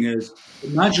being is,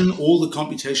 imagine all the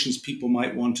computations people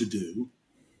might want to do.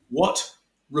 What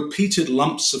repeated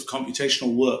lumps of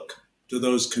computational work do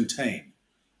those contain?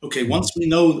 Okay, once we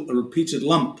know a repeated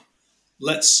lump,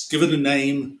 let's give it a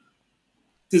name,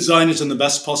 design it in the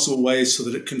best possible way so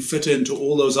that it can fit into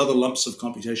all those other lumps of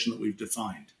computation that we've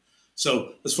defined.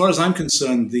 So as far as I'm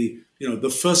concerned, the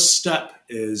first step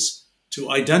is to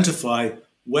identify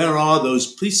where are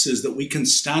those pieces that we can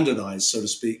standardize, so to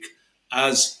speak,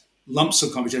 as lumps of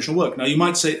computational work. Now, you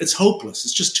might say it's hopeless.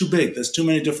 It's just too big. There's too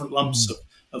many different lumps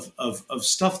of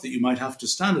stuff that you might have to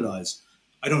standardize.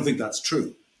 I don't think that's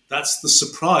true. That's the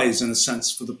surprise, in a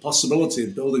sense, for the possibility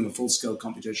of building a full-scale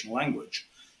computational language.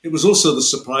 It was also the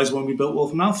surprise when we built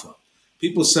Wolfram Alpha.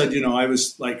 People said, I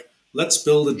was like, let's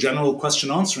build a general question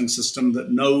answering system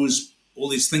that knows all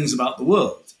these things about the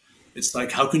world. It's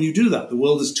like, how can you do that? The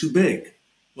world is too big.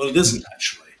 Well, it isn't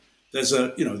actually. There's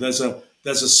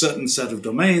a certain set of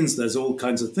domains. There's all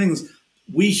kinds of things.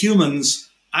 We humans,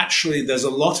 actually, there's a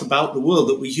lot about the world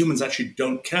that we humans actually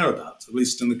don't care about, at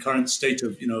least in the current state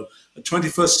of, a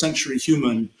 21st century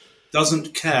human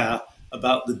doesn't care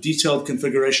about the detailed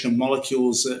configuration of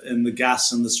molecules in the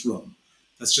gas in this room.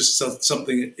 That's just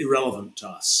something irrelevant to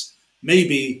us.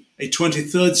 Maybe a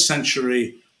 23rd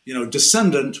century,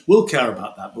 descendant will care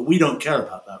about that, but we don't care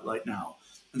about that right now.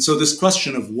 And so this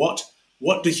question of what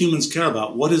do humans care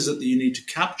about? What is it that you need to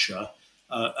capture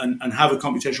and have a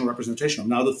computational representation of?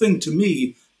 Now, the thing to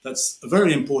me that's a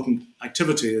very important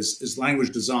activity is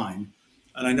language design.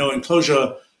 And I know in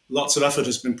Clojure, lots of effort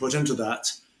has been put into that.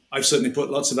 I've certainly put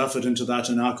lots of effort into that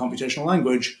in our computational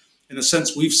language. In a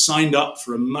sense, we've signed up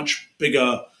for a much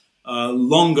bigger,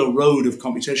 longer road of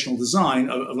computational design,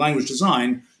 of language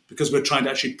design, because we're trying to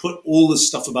actually put all this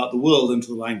stuff about the world into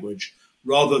the language,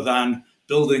 rather than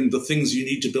building the things you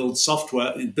need to build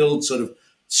software, build sort of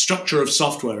structure of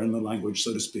software in the language,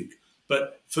 so to speak.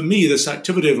 But for me, this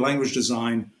activity of language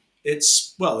design,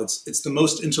 it's the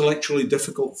most intellectually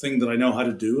difficult thing that I know how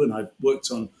to do. And I've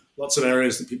worked on lots of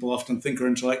areas that people often think are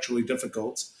intellectually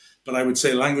difficult. But I would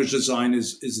say language design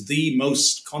is the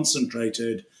most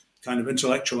concentrated kind of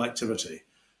intellectual activity.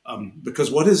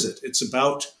 Because what is it? It's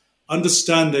about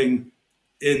understanding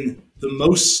in the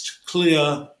most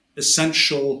clear,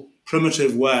 essential,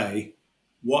 primitive way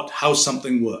how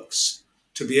something works,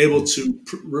 to be able to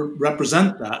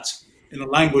represent that in a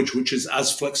language which is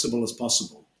as flexible as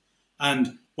possible.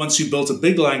 And once you built a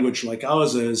big language like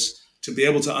ours is, to be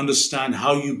able to understand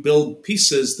how you build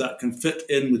pieces that can fit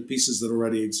in with pieces that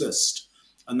already exist.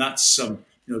 And that's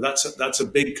a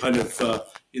big kind of,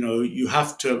 you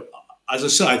have to, as I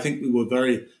said, I think we were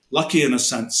very lucky in a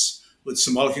sense with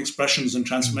symbolic expressions and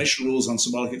transformation rules on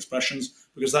symbolic expressions,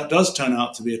 because that does turn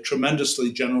out to be a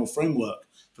tremendously general framework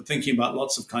for thinking about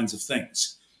lots of kinds of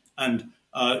things. And,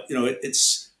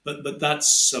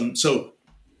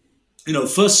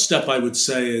 first step I would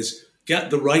say is get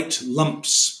the right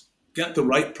lumps, get the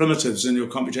right primitives in your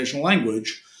computational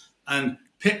language, and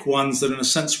pick ones that in a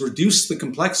sense reduce the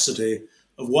complexity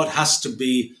of what has to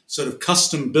be sort of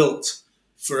custom built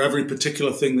for every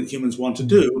particular thing that humans want to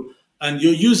do. And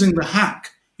you're using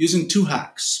using two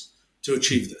hacks to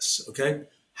achieve this, okay?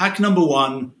 Hack number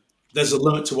one, there's a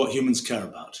limit to what humans care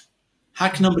about.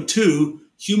 Hack number two,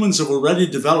 humans have already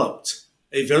developed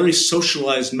a very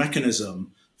socialized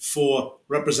mechanism for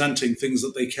representing things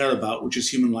that they care about, which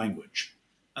is human language.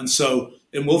 And so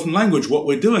in Wolfram language, what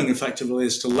we're doing effectively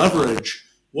is to leverage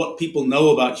what people know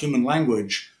about human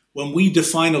language. When we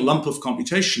define a lump of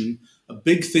computation, a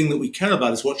big thing that we care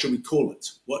about is what should we call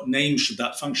it? What name should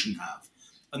that function have?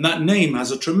 And that name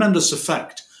has a tremendous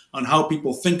effect on how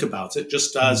people think about it,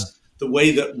 just as the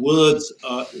way that words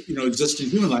exist in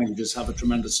human languages have a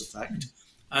tremendous effect.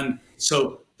 And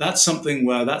so that's something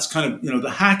where that's kind of, the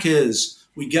hack is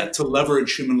we get to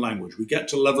leverage human language. We get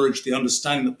to leverage the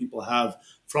understanding that people have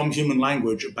from human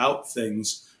language about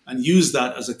things and use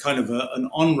that as a kind of an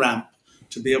on-ramp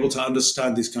to be able to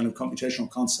understand these kind of computational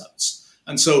concepts.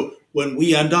 And so when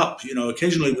we end up,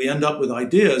 occasionally we end up with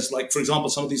ideas like, for example,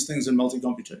 some of these things in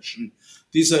multi-computation,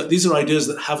 these are ideas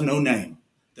that have no name.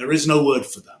 There is no word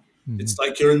for them. It's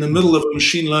like you're in the middle of a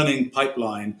machine learning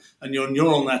pipeline and your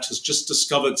neural net has just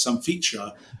discovered some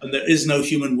feature and there is no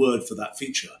human word for that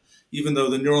feature, even though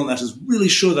the neural net is really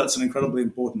sure that's an incredibly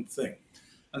important thing.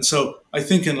 And so I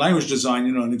think in language design,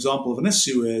 an example of an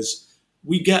issue is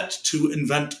we get to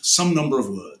invent some number of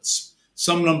words,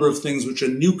 some number of things which are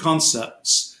new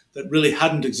concepts that really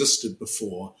hadn't existed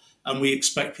before, and we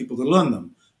expect people to learn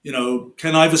them.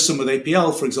 Ken Iverson with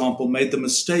APL, for example, made the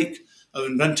mistake of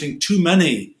inventing too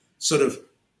many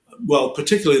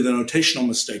particularly the notational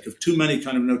mistake of too many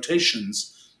kind of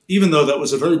notations, even though that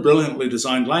was a very brilliantly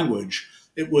designed language.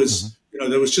 It was,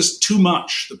 there was just too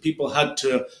much that people had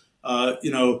to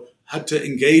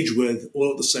engage with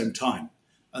all at the same time.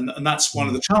 And that's one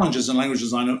of the challenges in language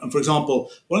design. And for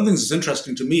example, one of the things that's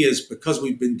interesting to me is because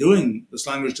we've been doing this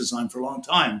language design for a long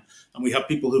time, and we have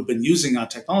people who've been using our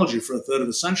technology for a third of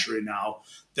a century now,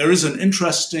 there is an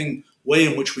interesting way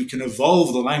in which we can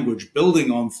evolve the language,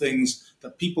 building on things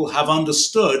that people have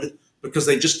understood because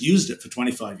they just used it for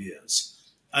 25 years.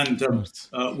 And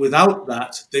without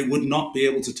that, they would not be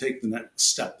able to take the next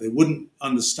step. They wouldn't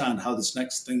understand how this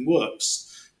next thing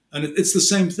works. And it's the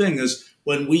same thing as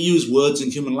when we use words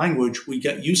in human language, we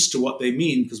get used to what they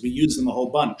mean because we use them a whole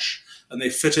bunch and they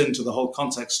fit into the whole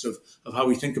context of how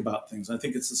we think about things. I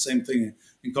think it's the same thing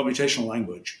in computational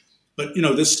language. But,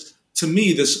 this, to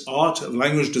me, this art of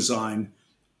language design,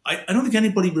 I don't think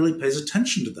anybody really pays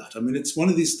attention to that. I mean, it's one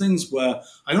of these things where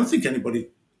I don't think anybody,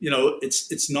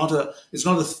 it's not a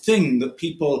thing that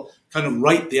people kind of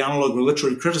write the analog or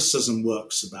literary criticism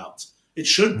works about. It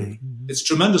should be. It's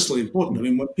tremendously important. I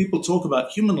mean, when people talk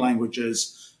about human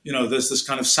languages, there's this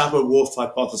kind of Sapir-Whorf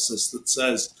hypothesis that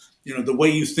says, the way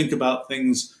you think about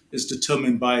things is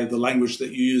determined by the language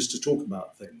that you use to talk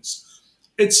about things.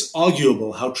 It's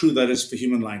arguable how true that is for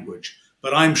human language,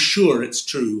 but I'm sure it's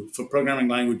true for programming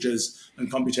languages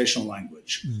and computational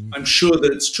language. I'm sure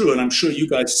that it's true, and I'm sure you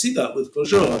guys see that with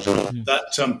Clojure,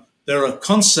 that there are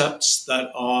concepts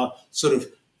that are sort of,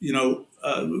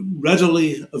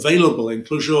 readily available in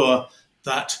Clojure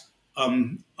that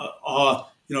are,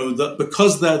 that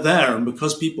because they're there and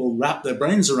because people wrap their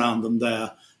brains around them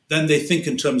there, then they think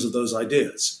in terms of those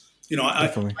ideas.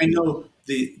 I know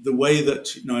the way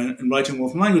that, in writing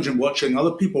Wolfram language and watching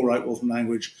other people write Wolfram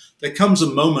language, there comes a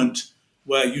moment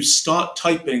where you start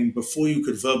typing before you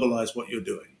could verbalize what you're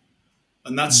doing.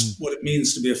 And that's what it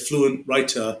means to be a fluent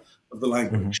writer of the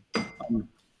language.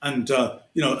 And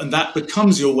that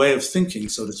becomes your way of thinking,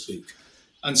 so to speak.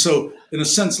 And so, in a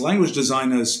sense, language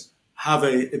designers have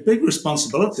a big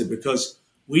responsibility because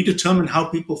we determine how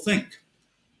people think.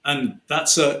 And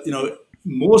that's,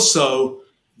 more so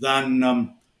than,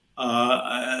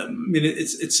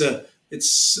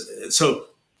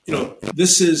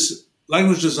 this is,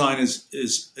 language design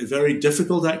is a very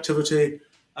difficult activity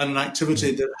and an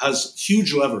activity that has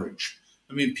huge leverage.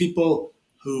 I mean, people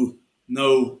who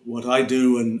know what I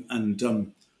do and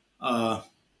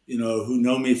who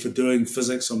know me for doing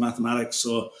physics or mathematics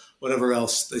or whatever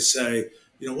else, they say,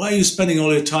 why are you spending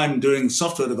all your time doing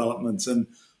software development and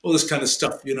all this kind of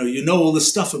stuff? You know all this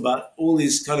stuff about all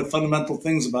these kind of fundamental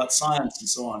things about science and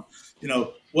so on.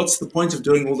 What's the point of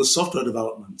doing all the software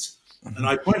development? And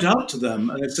I point out to them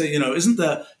and I say, isn't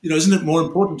it more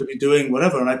important to be doing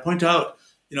whatever? And I point out,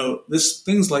 this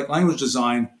things like language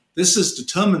design, this is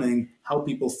determining how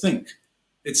people think.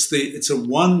 It's a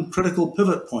one critical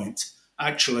pivot point,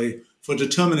 actually, for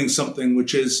determining something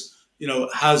which is,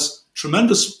 has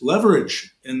tremendous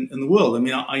leverage in the world. I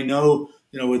mean, I know,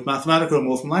 with Mathematica and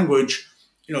Wolfram language,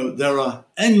 there are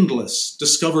endless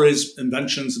discoveries,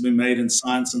 inventions have been made in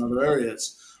science and other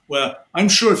areas where I'm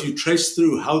sure if you trace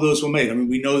through how those were made, I mean,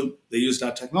 we know they used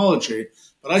our technology,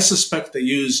 but I suspect they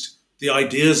used the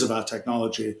ideas of our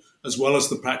technology as well as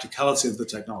the practicality of the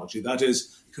technology. That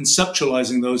is,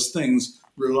 conceptualizing those things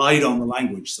relied on the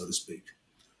language, so to speak.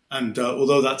 And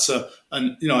although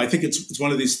I think it's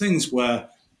one of these things where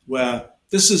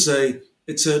this is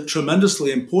it's a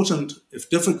tremendously important, if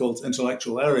difficult,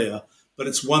 intellectual area, but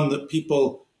it's one that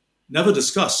people never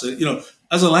discuss.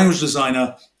 As a language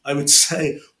designer, I would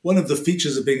say one of the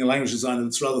features of being a language designer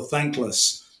that's rather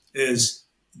thankless is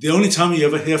the only time you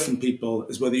ever hear from people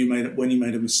is when you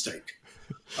made a mistake.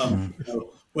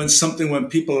 When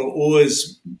people are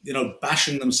always,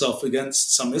 bashing themselves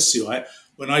against some issue.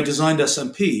 When I designed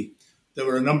SMP, there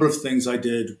were a number of things I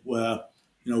did where,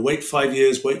 wait 5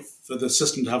 years, wait for the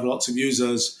system to have lots of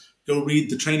users, go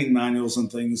read the training manuals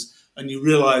and things, and you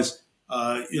realize,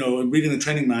 in reading the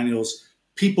training manuals,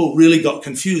 people really got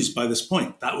confused by this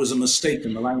point. That was a mistake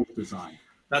in the language design.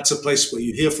 That's a place where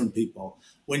you hear from people.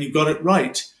 When you got it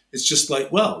right, it's just like,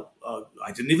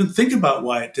 I didn't even think about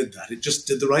why it did that. It just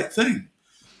did the right thing.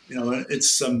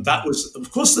 That was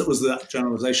that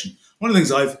generalization. One of the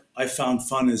things I found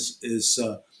fun is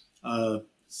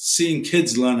seeing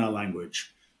kids learn our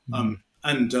language.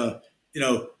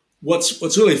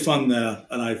 What's really fun there,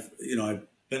 and I've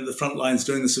been at the front lines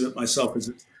doing this a bit myself,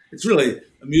 is it's really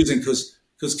amusing because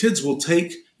kids will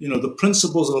take, the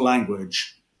principles of a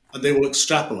language and they will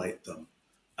extrapolate them.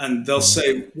 And they'll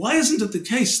say, why isn't it the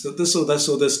case that this or this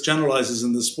or this generalizes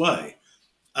in this way?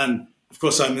 And of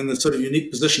course, I'm in the sort of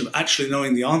unique position of actually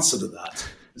knowing the answer to that.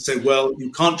 And say, well,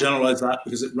 you can't generalize that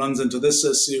because it runs into this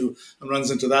issue and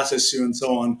runs into that issue and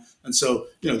so on. And so,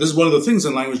 this is one of the things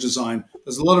in language design.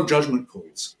 There's a lot of judgment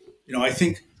calls. I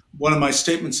think one of my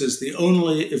statements is the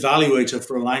only evaluator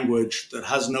for a language that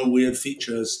has no weird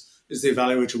features is the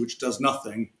evaluator which does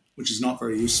nothing, which is not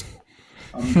very useful.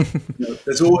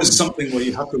 There's always something where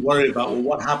you have to worry about, well,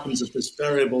 what happens if this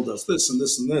variable does this and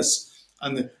this and this?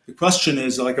 And the question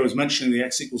is, like I was mentioning, the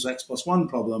x equals x plus 1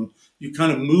 problem, you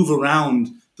kind of move around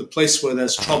the place where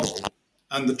there's trouble.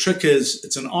 And the trick is,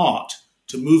 it's an art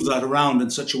to move that around in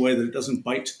such a way that it doesn't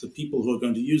bite the people who are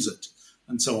going to use it,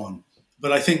 and so on.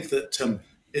 But I think that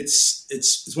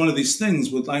it's one of these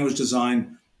things with language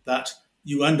design that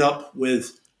you end up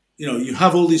with, you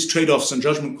have all these trade-offs and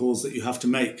judgment calls that you have to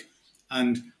make.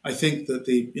 And I think that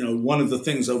one of the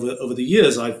things over the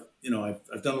years, I've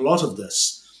done a lot of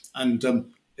this, and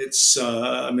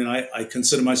I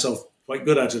consider myself quite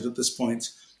good at it at this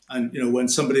point. And when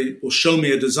somebody will show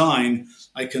me a design,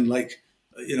 I can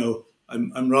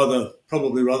I'm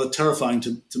probably rather terrifying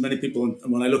to many people.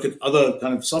 And when I look at other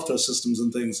kind of software systems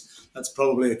and things, that's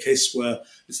probably a case where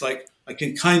it's like I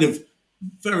can kind of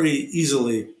very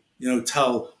easily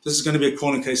tell this is going to be a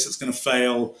corner case that's going to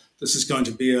fail. This is going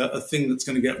to be a thing that's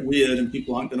going to get weird and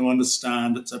people aren't going to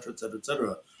understand, et cetera, et cetera, et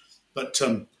cetera. But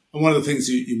one of the things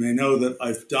you may know that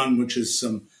I've done, which is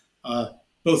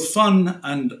both fun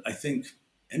and I think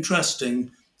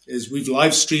interesting, is we've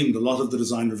live streamed a lot of the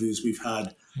design reviews we've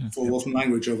had for Wolfram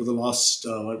Language over the last,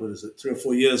 3 or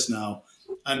 4 years now.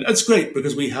 And it's great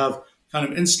because we have kind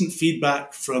of instant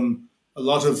feedback from a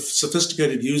lot of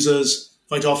sophisticated users,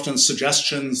 quite often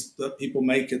suggestions that people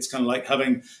make. It's kind of like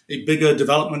having a bigger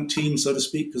development team, so to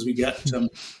speak, because we get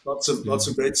lots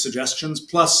of great suggestions.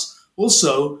 Plus,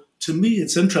 also, to me,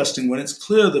 it's interesting when it's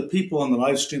clear that people on the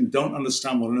live stream don't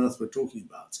understand what on earth we're talking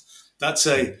about.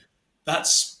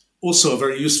 That's also a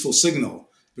very useful signal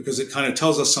because it kind of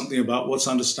tells us something about what's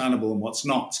understandable and what's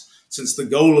not. Since the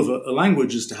goal of a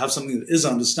language is to have something that is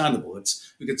understandable.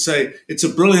 We could say it's a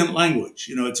brilliant language.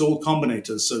 It's all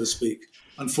combinators, so to speak.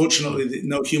 Unfortunately,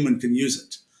 no human can use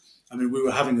it. I mean, we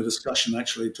were having a discussion,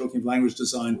 actually, talking of language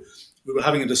design. We were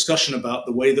having a discussion about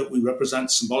the way that we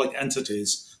represent symbolic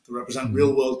entities that represent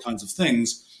real world kinds of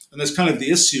things. And there's kind of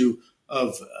the issue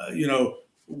of,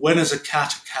 when is a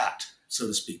cat, so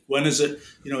to speak? When is it,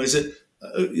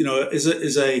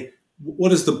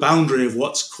 what is the boundary of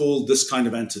what's called this kind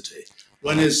of entity?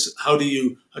 How do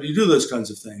you do those kinds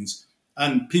of things?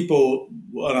 And people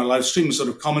on our live stream are sort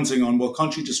of commenting on, well,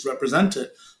 can't you just represent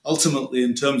it ultimately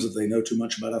in terms of they know too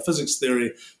much about our physics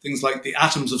theory, things like the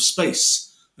atoms of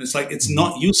space. And it's like, it's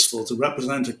not useful to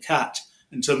represent a cat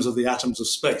in terms of the atoms of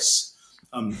space.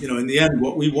 In the end,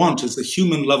 what we want is the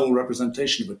human level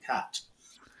representation of a cat.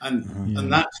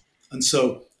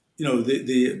 So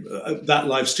that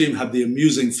live stream had the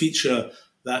amusing feature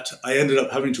that I ended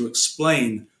up having to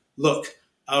explain, look,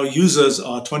 our users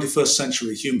are 21st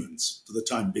century humans for the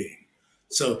time being.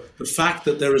 So the fact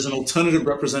that there is an alternative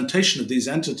representation of these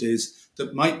entities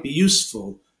that might be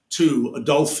useful to a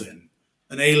dolphin,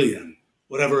 an alien,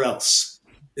 whatever else,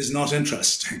 is not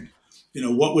interesting.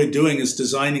 What we're doing is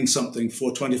designing something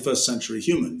for 21st century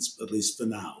humans, at least for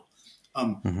now.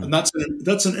 And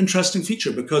that's an interesting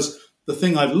feature because the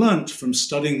thing I've learned from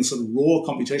studying the sort of raw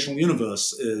computational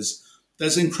universe is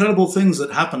there's incredible things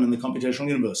that happen in the computational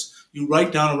universe. You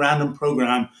write down a random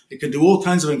program, it can do all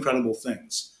kinds of incredible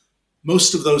things.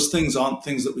 Most of those things aren't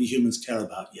things that we humans care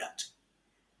about yet,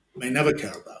 may never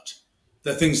care about.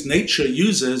 They're things nature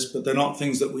uses, but they're not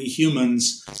things that we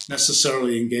humans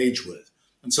necessarily engage with.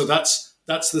 And so that's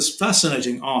this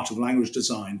fascinating art of language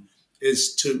design.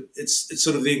 It's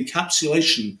sort of the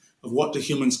encapsulation of what do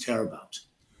humans care about.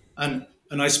 And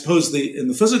I suppose in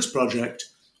the physics project,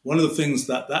 one of the things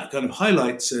that kind of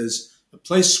highlights is a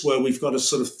place where we've got a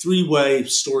sort of three-way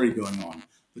story going on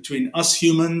between us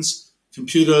humans,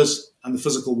 computers, and the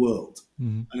physical world.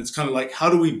 And it's kind of like,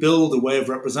 how do we build a way of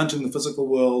representing the physical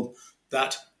world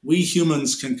that we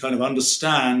humans can kind of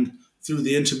understand through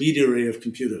the intermediary of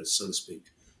computers, so to speak?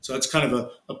 So it's kind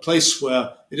of a place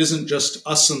where it isn't just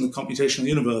us and the computational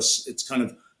universe, it's kind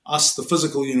of us, the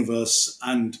physical universe,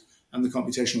 and the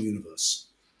computational universe.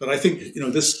 But I think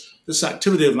this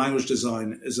activity of language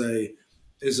design is an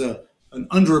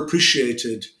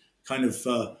underappreciated kind of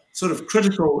sort of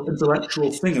critical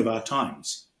intellectual thing of our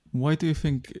times. Why do you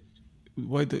think?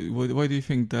 Why do you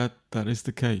think that is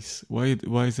the case? Why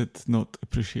is it not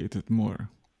appreciated more?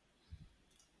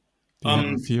 Do you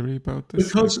have a theory about this?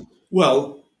 Because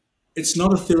it's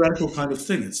not a theoretical kind of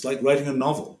thing. It's like writing a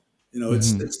novel.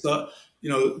 It's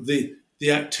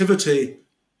the activity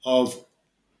of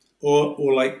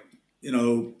or like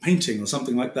painting or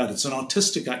something like that. It's an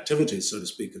artistic activity, so to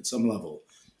speak, at some level.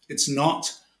 It's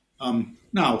not.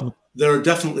 Now there are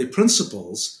definitely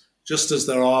principles. just as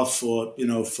there are for,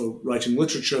 for writing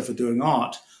literature, for doing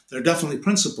art, there are definitely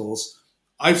principles.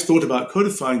 I've thought about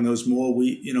codifying those more.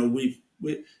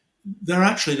 They're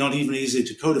actually not even easy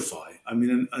to codify. I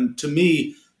mean, and to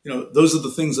me, those are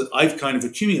the things that I've kind of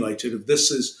accumulated. Of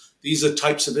these are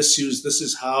types of issues. This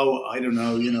is how, I don't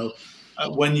know,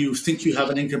 when you think you have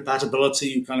an incompatibility,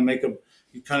 you kind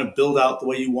of build out the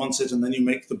way you want it, and then you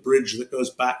make the bridge that goes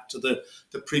back to the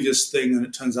previous thing, and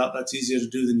it turns out that's easier to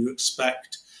do than you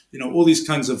expect. All these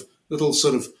kinds of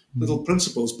little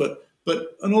principles,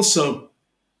 and also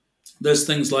there's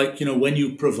things like, when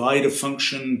you provide a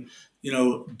function,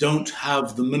 don't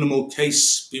have the minimal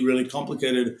case be really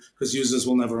complicated because users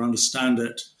will never understand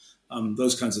it.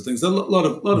 Those kinds of things. There are a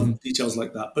lot of details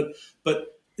like that. But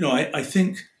I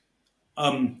think,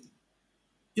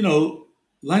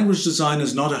 language design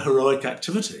is not a heroic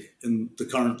activity in the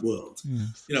current world.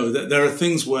 Yes. There are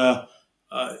things where,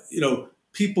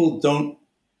 people don't,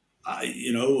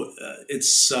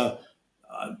 it's,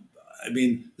 I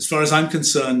mean, as far as I'm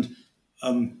concerned,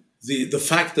 the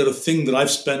fact that a thing that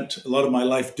I've spent a lot of my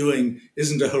life doing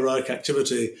isn't a heroic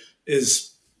activity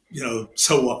is,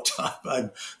 so what?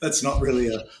 That's not really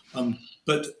a.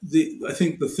 But I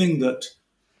think the thing that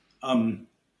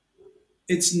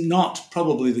it's not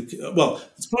probably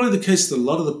it's probably the case that a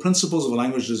lot of the principles of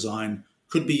language design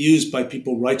could be used by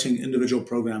people writing individual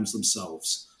programs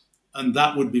themselves. And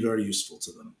that would be very useful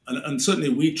to them. And certainly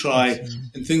we try,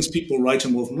 in things people write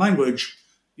in Wolfram language,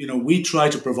 we try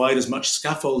to provide as much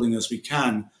scaffolding as we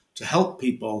can to help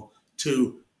people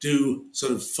to do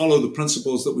sort of follow the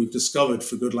principles that we've discovered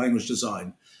for good language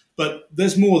design. But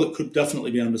there's more that could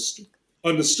definitely be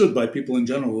understood by people in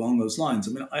general along those lines.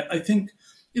 I mean, I think,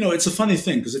 it's a funny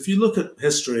thing, because if you look at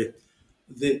history,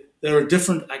 there are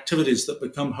different activities that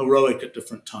become heroic at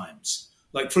different times.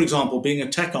 Like, for example, being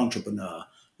a tech entrepreneur.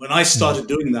 When I started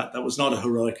doing that, that was not a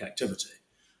heroic activity.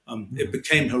 It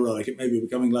became heroic. It may be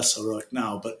becoming less heroic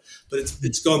now, but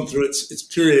it's gone through its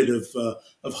period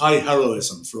of high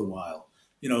heroism for a while.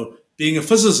 Being a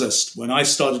physicist, when I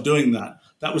started doing that,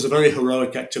 that was a very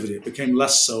heroic activity. It became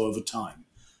less so over time.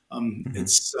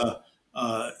 It's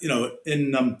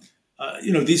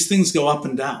these things go up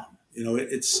and down.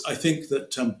 I think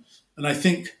that, and I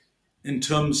think in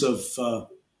terms of.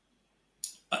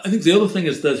 I think the other thing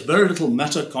is there's very little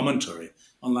meta commentary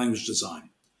on language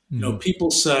design.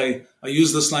 People say, I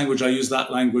use this language, I use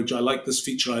that language, I like this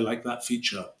feature, I like that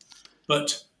feature.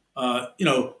 But,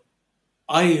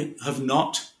 I have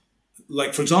not,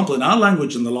 like, for example, in our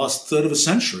language in the last third of a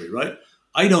century, right?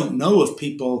 I don't know of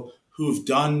people who've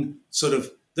done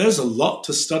there's a lot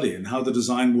to study in how the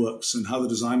design works and how the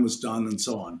design was done and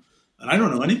so on. And I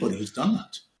don't know anybody who's done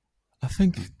that. I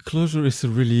think Clojure is a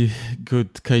really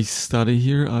good case study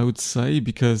here, I would say,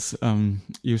 because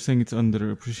you're saying it's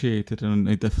underappreciated, and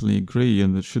I definitely agree,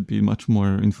 and there should be much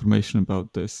more information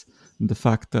about this. And the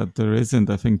fact that there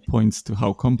isn't, I think, points to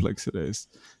how complex it is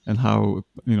and how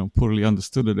poorly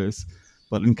understood it is.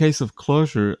 But in case of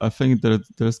Clojure, I think that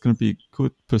there's going to be a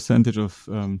good percentage of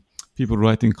people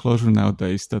writing Clojure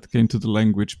nowadays that came to the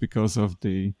language because of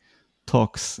the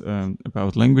talks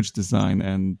about language design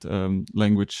and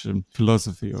language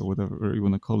philosophy, or whatever you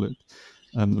want to call it,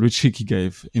 which Hickey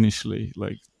gave initially,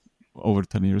 like over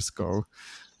 10 years ago.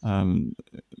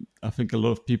 I think a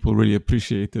lot of people really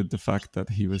appreciated the fact that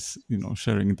he was,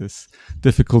 sharing this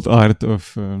difficult art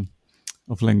of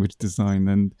language design,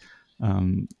 and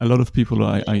a lot of people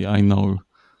I know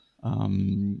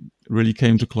really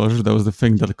came to Clojure. That was the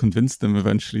thing that convinced them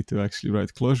eventually to actually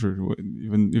write Clojure,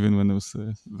 even when it was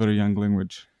a very young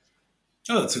language.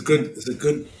 Oh, it's a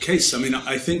good case. I mean,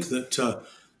 I think that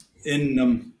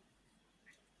in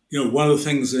one of the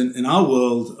things in our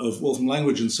world of Wolfram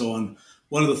language and so on,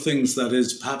 one of the things that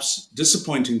is perhaps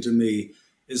disappointing to me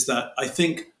is that I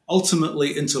think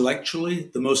ultimately,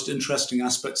 intellectually, the most interesting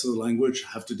aspects of the language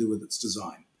have to do with its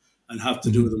design and have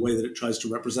to do with the way that it tries to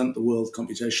represent the world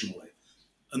computationally.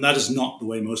 And that is not the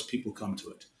way most people come to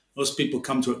it. Most people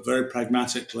come to it very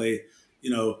pragmatically,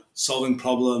 solving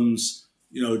problems,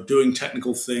 doing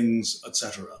technical things,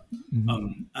 etc.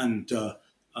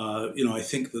 I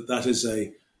think that is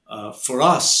for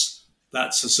us,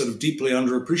 that's a sort of deeply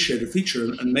underappreciated feature.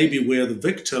 And maybe we're the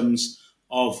victims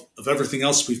of everything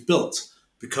else we've built,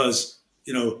 because,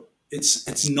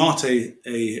 it's not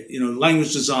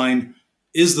language design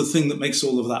is the thing that makes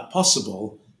all of that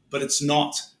possible, but it's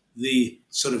not the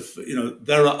sort of,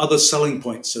 there are other selling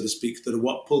points, so to speak, that are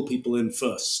what pull people in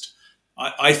first.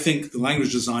 I think the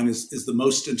language design is the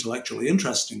most intellectually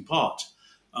interesting part.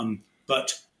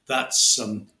 But that's,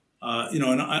 and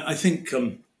I think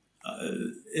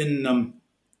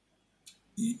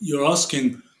you're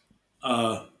asking,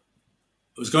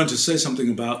 was going to say something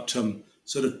about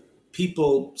sort of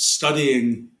people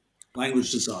studying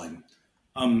language design.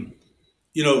 Um,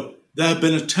 there have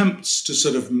been attempts to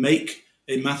sort of make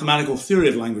a mathematical theory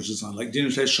of language design, like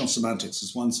denotational semantics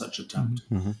is one such attempt.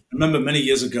 Mm-hmm. I remember many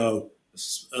years ago,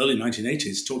 early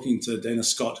 1980s, talking to Dana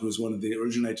Scott, who was one of the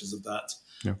originators of that.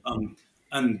 Yeah.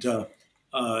 And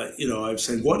I was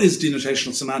saying, what is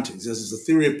denotational semantics? This is a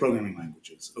theory of programming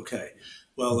languages. Okay.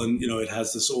 Well, and, it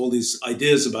has all these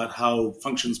ideas about how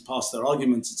functions pass their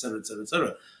arguments, et cetera, et cetera, et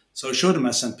cetera. So I showed him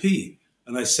SMP.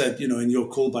 And I said, in your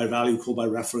call by value, call by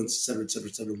reference, et cetera, et cetera,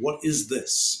 et cetera, what is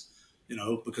this?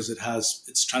 Because it has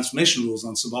its transformation rules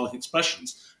on symbolic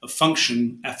expressions. A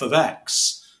function f of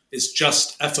x is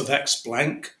just f of x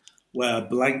blank, where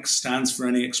blank stands for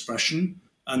any expression.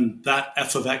 And that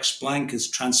f of x blank is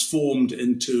transformed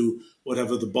into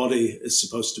whatever the body is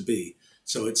supposed to be.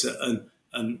 So it's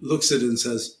and looks at it and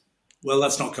says, well,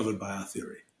 that's not covered by our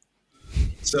theory.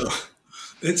 So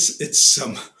it's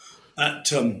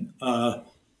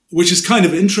which is kind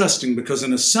of interesting because,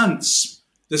 in a sense,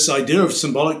 this idea of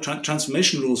symbolic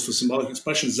transformation rules for symbolic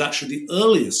expressions is actually the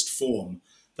earliest form.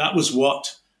 That was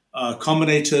what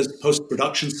combinators,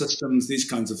 post-production systems, these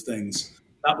kinds of things,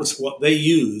 that was what they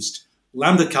used.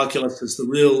 Lambda calculus is the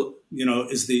real,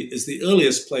 is the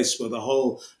earliest place where the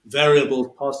whole variable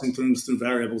passing through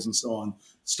variables and so on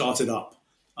started up.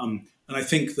 And I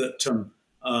think that,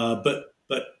 but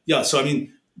yeah, so I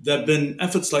mean, there have been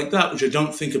efforts like that, which I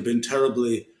don't think have been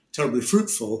terribly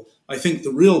fruitful. I think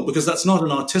because that's not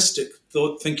an artistic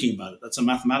thought thinking about it, that's a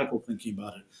mathematical thinking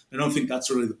about it. I don't think that's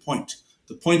really the point.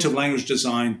 The point of language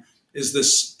design is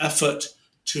this effort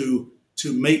to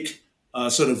make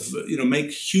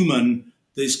make human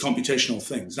these computational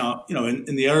things. Now,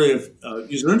 in the area of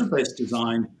user interface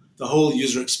design, the whole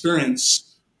user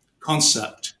experience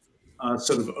concept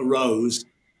sort of arose,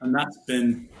 and that's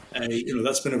been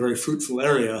a very fruitful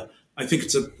area. I think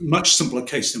it's a much simpler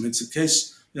case. I mean, it's a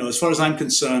case, as far as I'm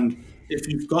concerned,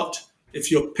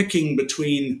 if you're picking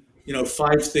between,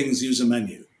 5 things, use a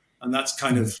menu, and that's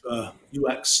kind of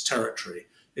UX territory.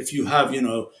 If you have,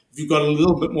 if you've got a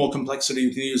little bit more complexity,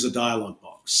 you can use a dialog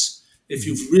box. If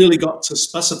you've really got to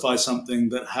specify something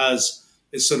that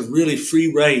is sort of really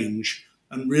free range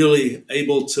and really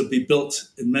able to be built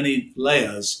in many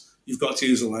layers, you've got to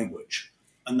use a language.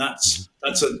 And that's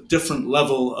a different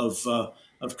level of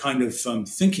kind of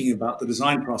thinking about the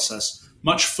design process,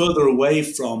 much further away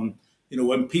from,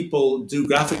 when people do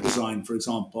graphic design, for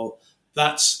example,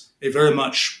 that's a very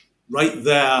much right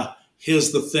there,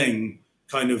 here's the thing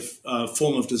kind of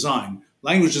form of design.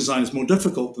 Language design is more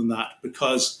difficult than that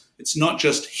because it's not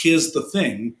just here's the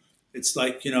thing. It's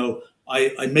like,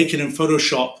 I make it in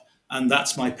Photoshop and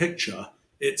that's my picture.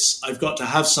 I've got to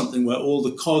have something where all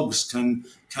the cogs can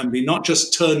be not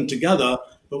just turned together,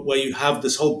 but where you have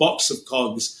this whole box of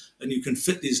cogs and you can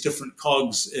fit these different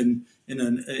cogs in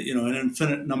an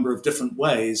infinite number of different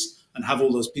ways and have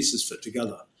all those pieces fit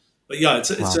together. But yeah, I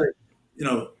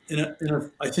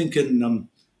think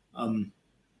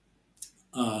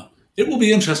it will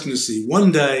be interesting to see.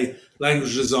 One day,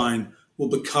 language design will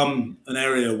become an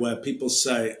area where people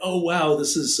say, "Oh, wow,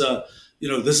 this is a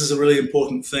really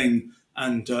important thing,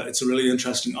 and it's a really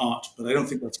interesting art." But I don't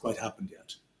think that's quite happened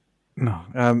yet. No,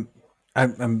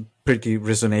 I'm pretty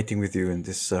resonating with you in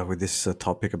this with this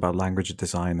topic about language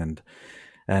design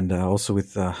and also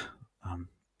with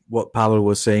what Paolo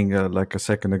was saying like a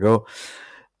second ago.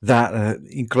 That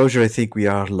in Clojure, I think we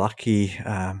are lucky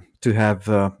to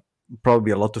have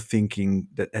probably a lot of thinking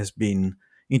that has been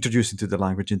introduced into the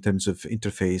language in terms of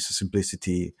interface,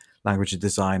 simplicity, language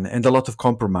design, and a lot of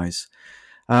compromise.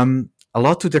 A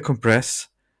lot to decompress,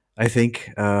 I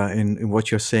think, in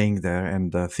what you're saying there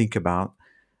and think about.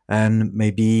 And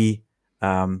maybe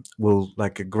we'll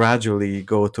gradually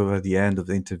go toward the end of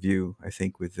the interview, I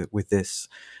think, with this.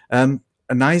 A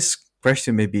nice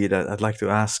question maybe that I'd like to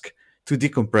ask to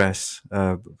decompress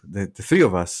the three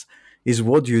of us is,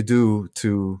 what do you do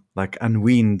to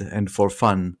unwind and for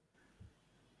fun?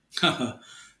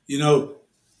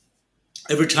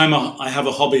 Every time I have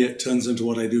a hobby, it turns into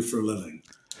what I do for a living.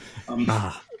 I'm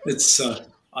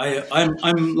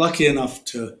lucky enough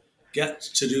to get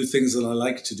to do things that I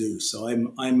like to do. So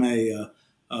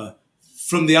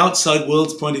from the outside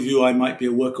world's point of view, I might be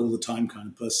a work all the time kind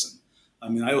of person. I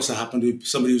mean, I also happen to be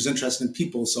somebody who's interested in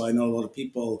people, so I know a lot of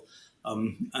people,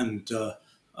 and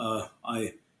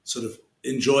I sort of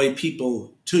enjoy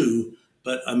people too.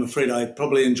 But I'm afraid I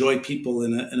probably enjoy people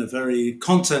in a very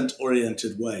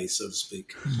content-oriented way, so to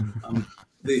speak. At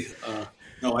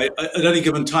any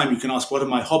given time, you can ask, what are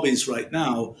my hobbies right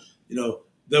now?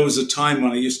 there was a time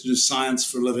when I used to do science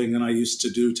for a living, and I used to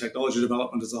do technology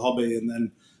development as a hobby, and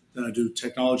then I do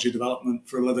technology development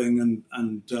for a living,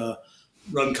 and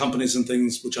run companies and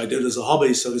things, which I did as a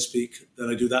hobby, so to speak. Then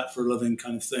I do that for a living,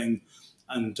 kind of thing.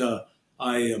 And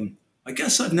I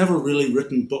guess I've never really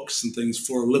written books and things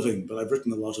for a living, but I've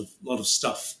written a lot of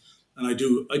stuff, and I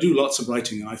do lots of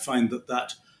writing, and I find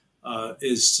that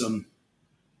is an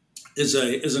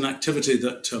activity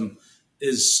that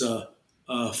is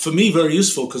for me very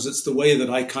useful, because it's the way that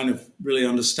I kind of really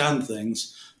understand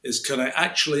things. Is, can I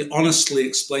actually honestly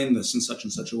explain this in such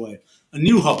and such a way? A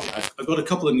new hobby. I've got a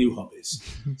couple of new hobbies.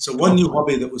 So one new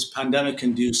hobby that was pandemic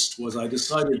induced was, I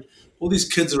decided all these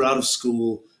kids are out of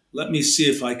school. Let me see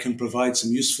if I can provide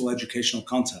some useful educational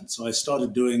content. So I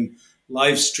started doing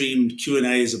live streamed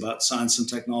Q&As about science and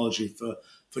technology for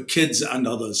kids and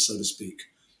others, so to speak.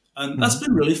 And that's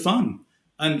been really fun.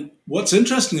 And what's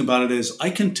interesting about it is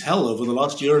I can tell over the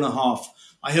last year and a half,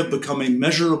 I have become a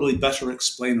measurably better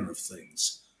explainer of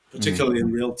things, particularly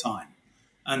in real time.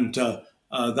 And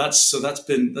that's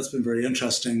been very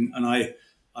interesting. And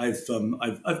I've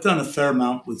done a fair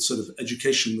amount with sort of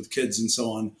education with kids and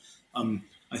so on.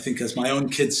 I think as my own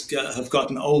kids have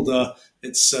gotten older,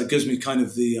 it gives me kind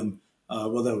of the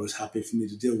well, they was happy for me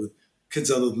to deal with kids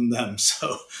other than them,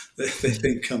 so they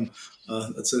think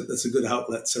that's a good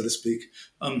outlet, so to speak.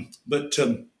 But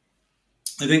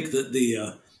I think that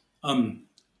the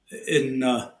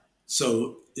in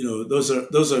so those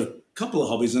are a couple of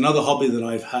hobbies. Another hobby that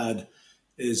I've had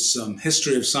is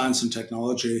history of science and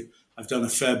technology. I've done a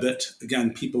fair bit.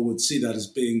 Again, people would see that as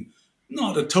being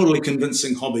not a totally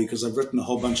convincing hobby, because I've written a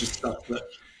whole bunch of stuff that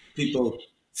people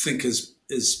think is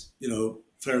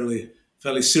fairly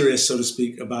serious, so to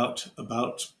speak, about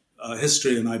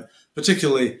history. And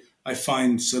I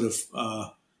find sort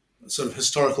of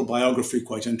historical biography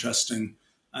quite interesting.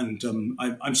 And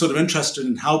I'm sort of interested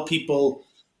in how people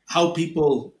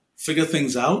figure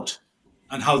things out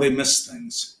and how they miss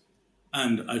things.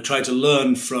 And I try to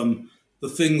learn from the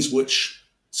things which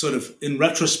sort of in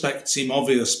retrospect seem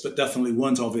obvious, but definitely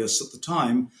weren't obvious at the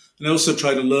time. And I also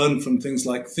try to learn from things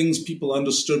like things people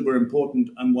understood were important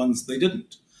and ones they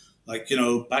didn't. Like,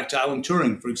 back to Alan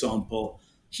Turing, for example,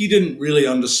 he didn't really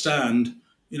understand,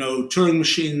 Turing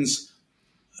machines,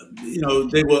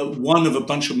 they were one of a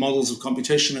bunch of models of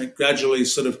computation. And gradually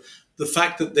sort of the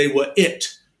fact that they were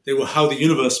how the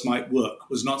universe might work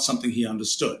was not something he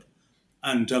understood.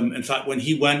 And in fact, when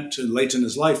he went to late in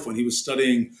his life, when he was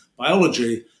studying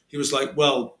biology, he was like,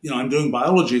 well, I'm doing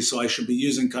biology, so I should be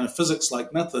using kind of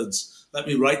physics-like methods. Let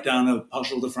me write down a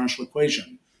partial differential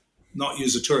equation, not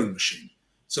use a Turing machine.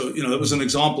 So, it was an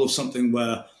example of something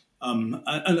where,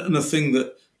 and a thing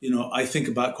that, I think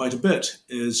about quite a bit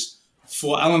is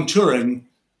for Alan Turing,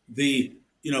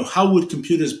 how would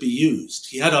computers be used?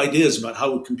 He had ideas about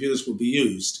how computers would be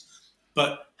used,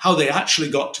 but how they actually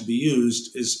got to be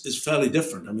used is fairly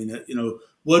different. I mean,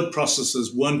 word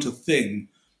processors weren't a thing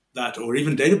or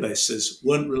even databases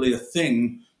weren't really a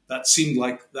thing that seemed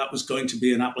like that was going to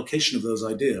be an application of those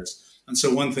ideas. And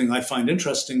so one thing I find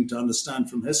interesting to understand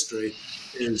from history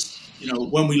is,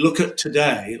 when we look at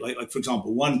today, like for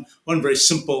example, one very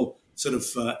simple sort of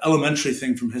elementary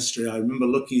thing from history, I remember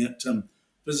looking at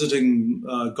visiting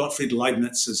Gottfried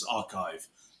Leibniz's archive,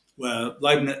 where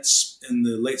Leibniz in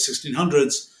the late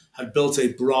 1600s had built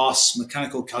a brass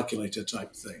mechanical calculator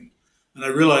type thing. And I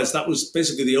realized that was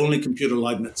basically the only computer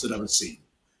Leibniz had ever seen.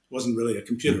 It wasn't really a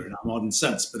computer in our modern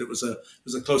sense, but it was a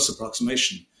close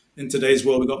approximation. In today's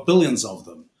world, we've got billions of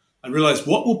them. I realized,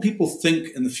 what will people think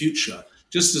in the future?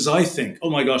 Just as I think, oh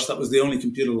my gosh, that was the only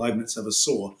computer Leibniz ever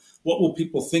saw. What will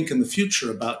people think in the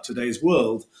future about today's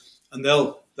world? And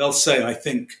they'll say, I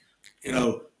think,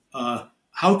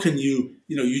 how can you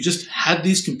just had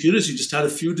these computers, you just had a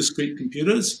few discrete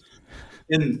computers.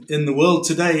 In the world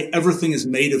today, everything is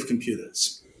made of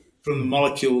computers, from the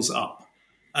molecules up.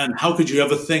 And how could you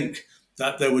ever think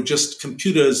that there were just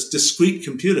computers, discrete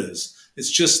computers? It's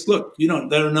just, look,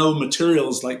 there are no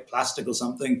materials like plastic or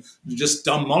something, just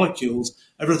dumb molecules.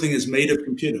 Everything is made of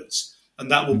computers,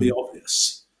 and that will be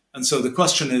obvious. And so the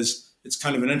question is, it's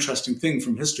kind of an interesting thing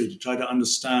from history to try to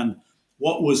understand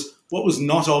what was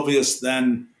not obvious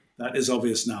then that is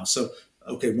obvious now. So,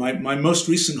 okay, my most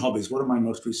recent hobbies. What are my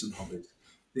most recent hobbies?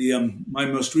 My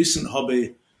most recent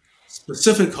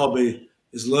specific hobby,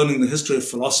 is learning the history of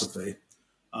philosophy,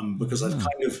 because I've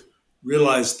kind of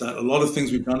realized that a lot of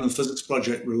things we've done in the physics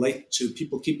project relate to,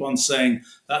 people keep on saying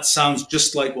that sounds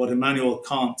just like what Immanuel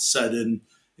Kant said in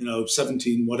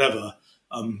 17 whatever,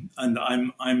 and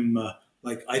I'm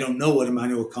like, I don't know what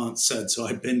Immanuel Kant said, so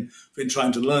I've been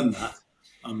trying to learn that,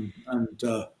 and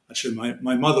actually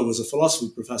my mother was a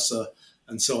philosophy professor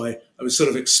And so I was sort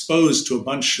of exposed to a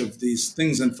bunch of these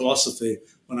things in philosophy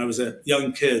when I was a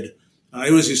young kid. And I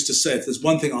always used to say, if there's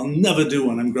one thing I'll never do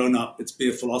when I'm grown up, it's be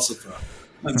a philosopher.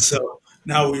 And so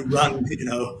now we run,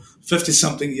 50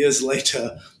 something years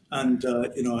later, and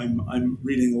I'm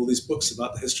reading all these books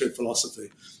about the history of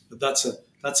philosophy. But that's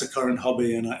a current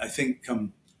hobby, and I think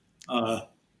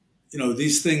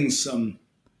these things.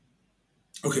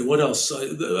 Okay, what else?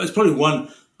 It's probably one.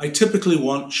 I typically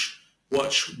watch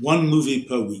one movie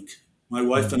per week. My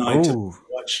wife and I typically Oh,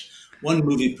 watch one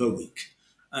movie per week,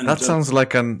 and that sounds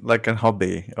like an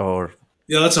hobby. Or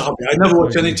yeah, that's a hobby. I never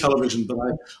watch any television, but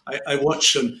I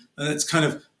watch, and it's kind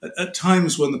of at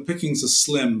times when the pickings are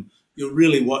slim, you're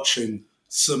really watching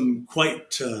some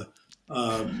quite.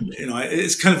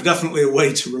 It's kind of definitely a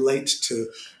way to relate to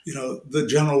the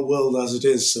general world as it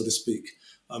is, so to speak.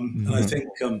 And I think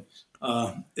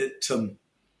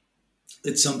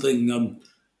it's something.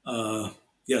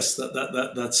 Yes,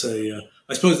 that's a.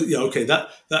 I suppose yeah. Okay,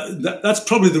 that's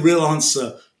probably the real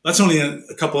answer. That's only a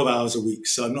couple of hours a week,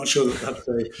 so I'm not sure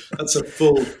that's a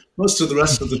full. Most of the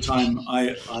rest of the time,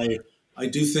 I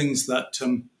do things that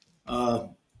I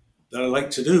like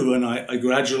to do, and I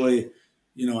gradually,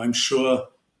 I'm sure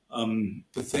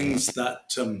the things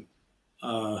that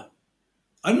I'm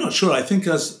not sure. I think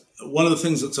as one of the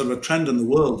things that's sort of a trend in the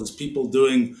world is people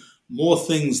doing more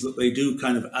things that they do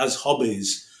kind of as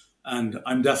hobbies, and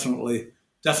I'm definitely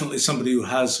somebody who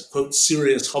has quote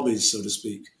serious hobbies, so to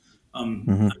speak.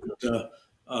 That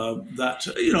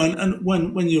and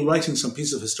when you're writing some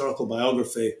piece of historical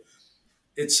biography,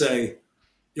 it's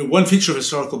one feature of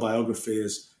historical biography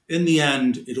is in the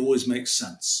end it always makes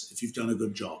sense if you've done a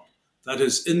good job. That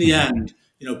is, in the end,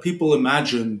 people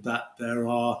imagine that there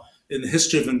are in the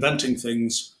history of inventing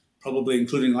things, probably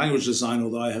including language design,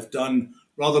 although I have done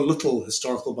rather little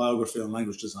historical biography on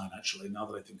language design, actually, now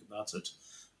that I think about it.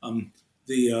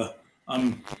 The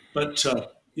but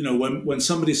when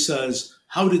somebody says,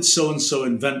 "How did so and so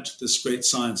invent this great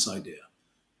science idea?"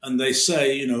 and they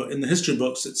say, in the history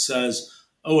books it says,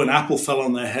 "Oh, an apple fell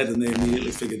on their head and they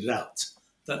immediately figured it out."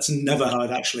 That's never how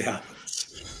it actually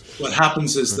happens. What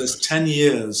happens is there's 10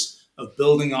 years of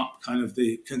building up kind of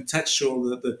the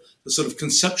contextual, the sort of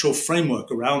conceptual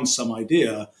framework around some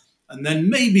idea, and then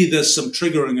maybe there's some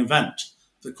triggering event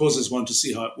that causes one to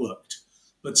see how it worked.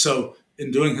 But so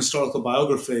in doing historical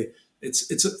biography,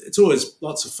 it's always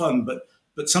lots of fun,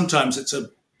 but sometimes it's a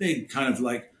big kind of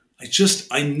like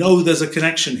I know there's a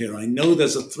connection here. I know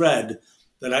there's a thread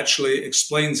that actually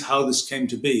explains how this came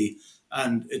to be,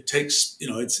 and it takes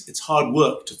it's hard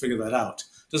work to figure that out.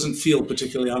 It doesn't feel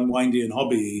particularly unwindy and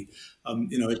hobby.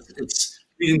 It's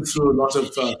been through a lot of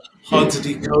hard to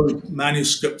decode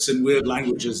manuscripts in weird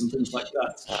languages and things like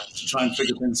that to try and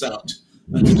figure things out.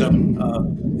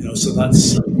 And so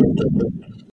that's.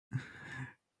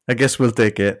 I guess we'll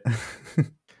take it.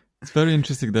 It's very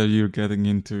interesting that you're getting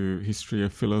into history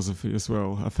of philosophy as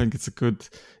well. I think it's a good,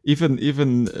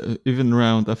 even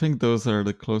round. I think those are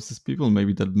the closest people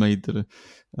maybe that made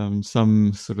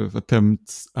some sort of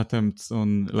attempts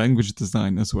on language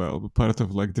design as well. But part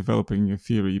of like developing a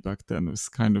theory back then was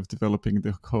kind of developing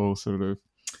the whole sort of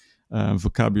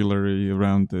vocabulary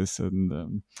around this,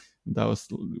 and that was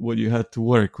what you had to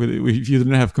work with. If you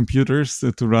didn't have computers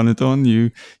to run it on, you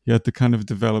had to kind of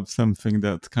develop something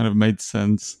that kind of made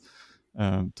sense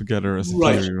together as a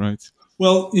theory, right?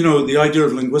 Well, the idea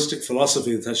of linguistic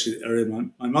philosophy, that's actually the area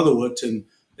my mother worked in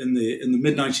the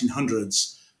mid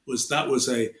 1900s, was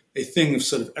a thing of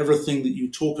sort of everything that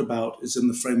you talk about is in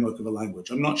the framework of a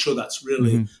language. I'm not sure that's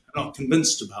really, I'm not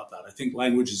convinced about that. I think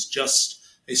language is just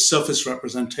a surface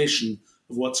representation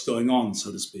of what's going on,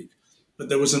 so to speak. But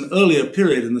there was an earlier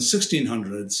period in the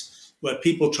 1600s where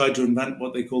people tried to invent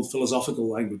what they called philosophical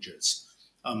languages.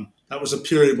 That was a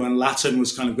period when Latin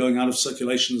was kind of going out of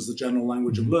circulation as the general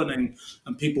language of learning,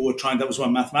 and people were that was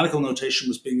when mathematical notation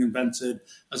was being invented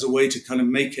as a way to kind of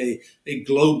make a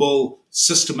global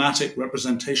systematic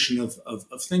representation of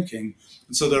thinking.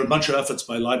 And so there are a bunch of efforts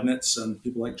by Leibniz and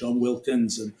people like John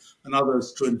Wilkins and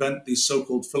others to invent these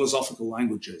so-called philosophical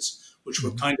languages, which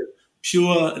were kind of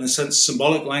pure, in a sense,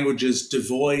 symbolic languages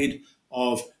devoid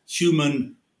of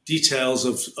human details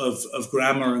of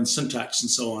grammar and syntax and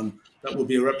so on. That will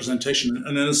be a representation.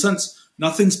 And in a sense,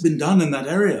 nothing's been done in that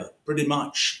area pretty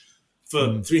much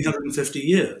for 350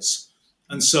 years.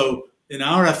 And so in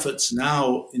our efforts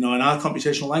now, in our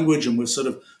computational language, and we're sort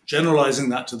of generalizing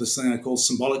that to this thing I call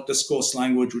symbolic discourse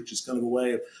language, which is kind of a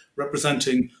way of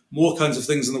representing more kinds of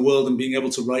things in the world and being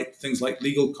able to write things like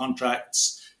legal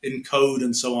contracts in code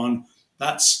and so on.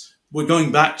 We're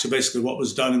going back to basically what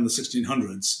was done in the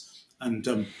 1600s.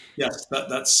 And yes,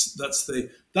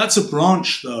 that's a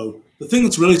branch though. The thing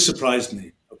that's really surprised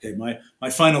me. Okay, my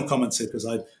final comments here because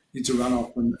I need to run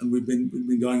off, and we've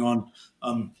been going on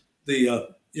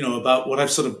about what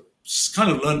I've sort of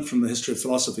kind of learned from the history of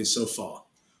philosophy so far.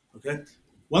 Okay,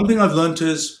 one thing I've learned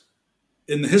is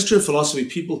in the history of philosophy,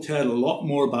 people cared a lot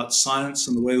more about science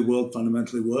and the way the world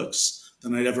fundamentally works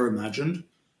than I'd ever imagined.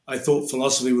 I thought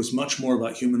philosophy was much more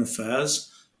about human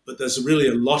affairs, but there's really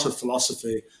a lot of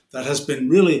philosophy that has been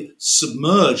really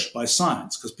submerged by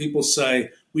science because people say,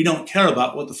 we don't care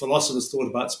about what the philosophers thought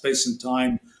about space and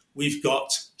time. We've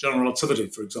got general relativity,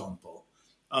 for example.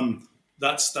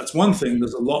 That's one thing.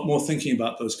 There's a lot more thinking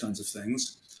about those kinds of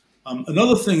things.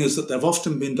 Another thing is that there have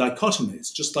often been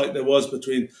dichotomies, just like there was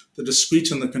between the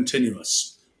discrete and the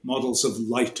continuous, models of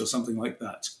light or something like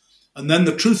that. And then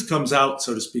the truth comes out,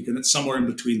 so to speak, and it's somewhere in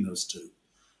between those two.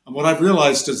 And what I've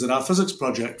realized is that our physics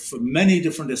project, for many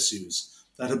different issues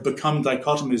that have become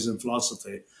dichotomies in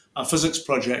philosophy, our physics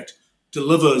project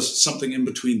delivers something in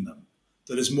between them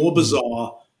that is more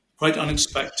bizarre, quite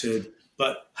unexpected,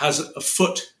 but has a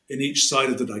foot in each side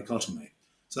of the dichotomy.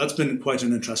 So that's been quite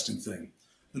an interesting thing.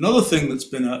 Another thing that's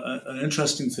been an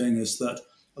interesting thing is that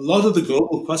a lot of the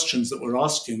global questions that we're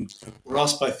asking were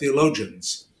asked by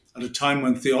theologians at a time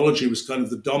when theology was kind of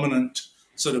the dominant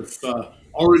sort of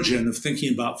origin of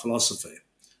thinking about philosophy.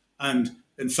 And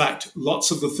in fact,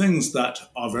 lots of the things that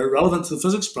are very relevant to the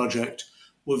physics project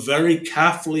were very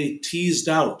carefully teased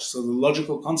out. So the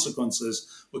logical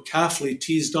consequences were carefully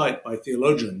teased out by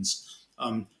theologians.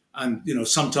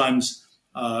 Sometimes,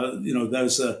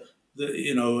 there's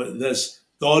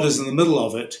God is in the middle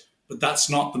of it, but that's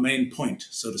not the main point,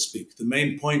 so to speak. The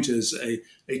main point is a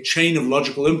chain of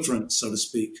logical inference, so to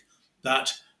speak,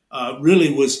 that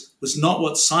really was not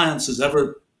what science has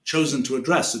ever chosen to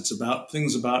address. It's about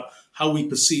things about how we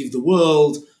perceive the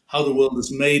world, how the world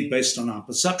is made based on our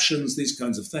perceptions, these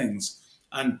kinds of things.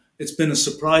 And it's been a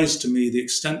surprise to me the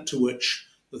extent to which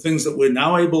the things that we're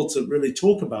now able to really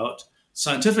talk about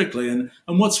scientifically, and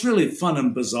what's really fun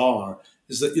and bizarre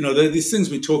is that, there are these things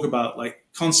we talk about, like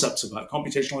concepts about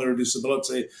computational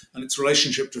irreducibility and its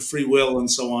relationship to free will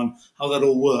and so on, how that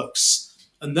all works.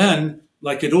 And then,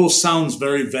 like, it all sounds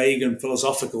very vague and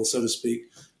philosophical, so to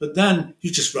speak, but then you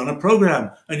just run a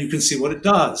program and you can see what it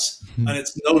does. And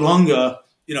it's no longer,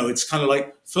 it's kind of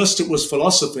like first it was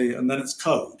philosophy and then it's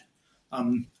code.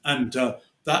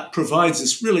 That provides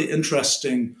this really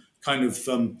interesting kind of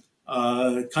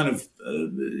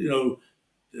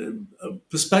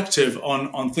perspective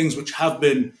on things which have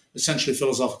been essentially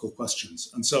philosophical questions.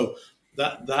 And so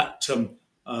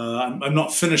I'm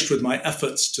not finished with my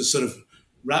efforts to sort of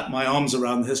wrap my arms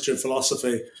around the history of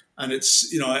philosophy. And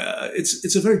it's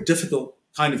a very difficult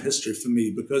kind of history for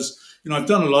me because, I've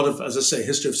done a lot of, as I say,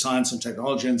 history of science and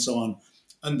technology and so on.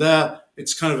 And there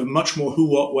it's kind of a much more who,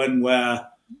 what, when, where,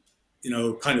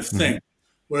 kind of thing.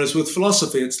 Whereas with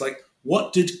philosophy, it's like,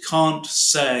 what did Kant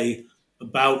say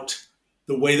about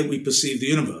the way that we perceive the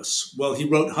universe? Well, he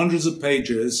wrote hundreds of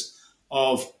pages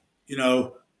of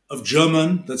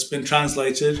German that's been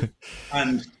translated.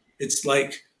 And it's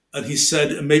like, and he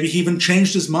said, and maybe he even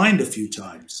changed his mind a few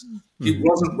times. He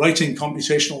wasn't writing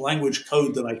computational language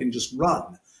code that I can just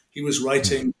run. He was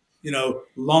writing,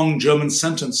 long German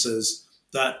sentences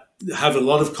that have a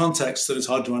lot of context that is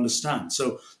hard to understand.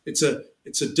 So it's a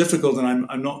difficult, and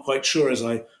I'm not quite sure as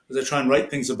I try and write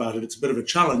things about it, it's a bit of a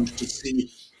challenge to see,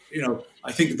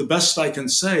 I think the best I can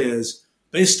say is,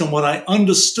 based on what I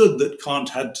understood that Kant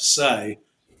had to say,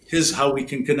 here's how we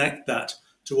can connect that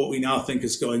to what we now think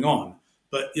is going on.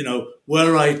 But,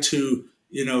 were I to,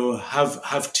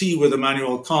 have tea with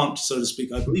Immanuel Kant, so to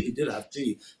speak, I believe he did have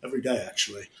tea every day,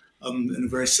 actually, in a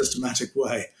very systematic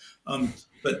way. And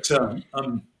were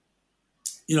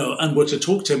to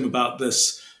talk to him about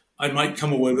this, I might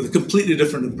come away with a completely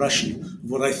different impression of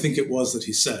what I think it was that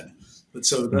he said. But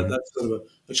so that's sort of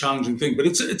a challenging thing. But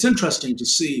it's interesting to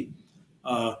see,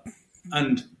 the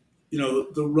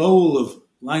role of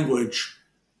language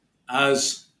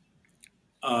as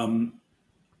a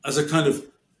kind of,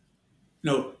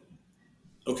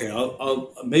 okay,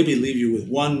 I'll maybe leave you with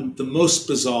the most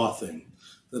bizarre thing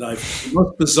the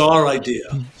most bizarre idea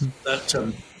that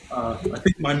I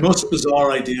think my most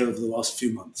bizarre idea of the last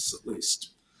few months, at least.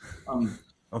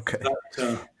 Okay.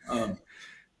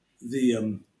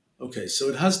 So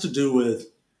it has to do with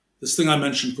this thing I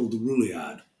mentioned called the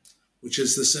Ruliad, which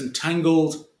is this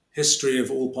entangled history of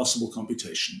all possible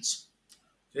computations.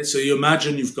 Okay, so you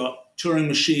imagine you've got Turing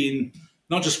machine,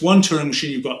 not just one Turing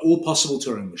machine, you've got all possible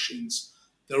Turing machines.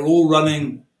 They're all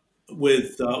running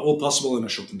with all possible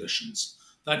initial conditions.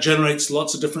 That generates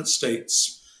lots of different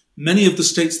states. many of the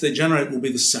states they generate will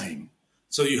be the same.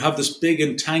 So you have this big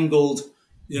entangled,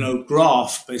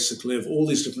 graph basically of all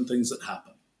these different things that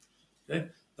happen. Okay?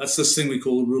 That's this thing we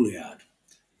call a Roolead.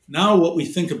 Now what we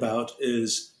think about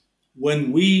is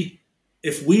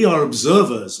if we are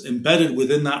observers embedded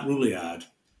within that Roolead,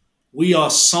 we are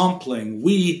sampling,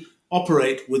 we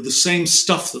operate with the same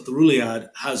stuff that the Roolead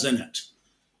has in it.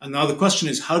 And now the question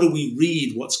is, how do we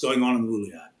read what's going on in the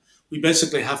Roolead? We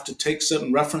basically have to take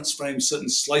certain reference frames, certain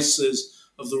slices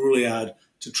of the Roolead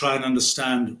to try and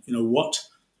understand, to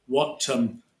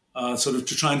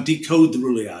try and decode the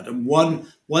Roolead. And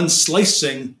one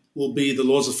slicing will be the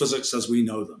laws of physics as we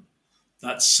know them.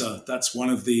 That's one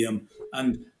of the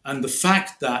and the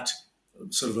fact that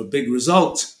sort of a big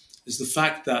result is the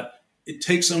fact that it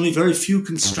takes only very few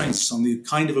constraints on the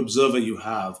kind of observer you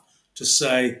have to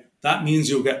say that means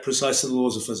you'll get precisely the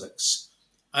laws of physics.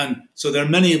 And so there are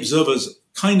many observers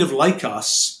kind of like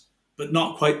us, but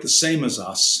not quite the same as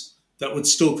us, that would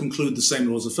still conclude the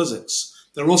same laws of physics.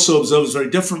 There are also observers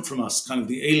very different from us, kind of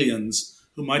the aliens,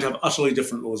 who might have utterly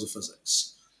different laws of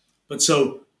physics. But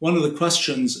so one of the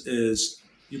questions is,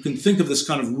 you can think of this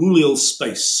kind of Rooleal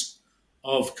space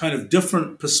of kind of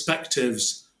different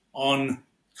perspectives on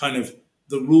kind of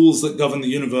the rules that govern the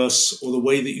universe or the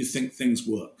way that you think things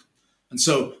work. And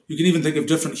so you can even think of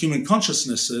different human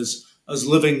consciousnesses as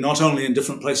living not only in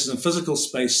different places in physical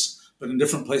space, but in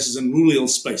different places in Rooleal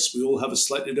space. We all have a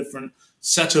slightly different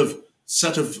set of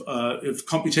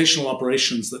computational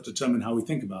operations that determine how we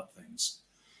think about things.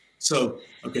 So,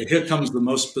 okay, here comes the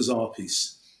most bizarre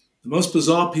piece. The most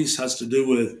bizarre piece has to do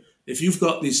with if you've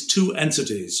got these two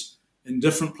entities in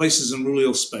different places in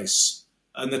Rooleal space,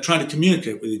 and they're trying to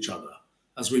communicate with each other,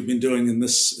 as we've been doing in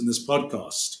this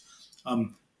podcast.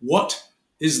 What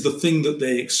is the thing that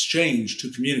they exchange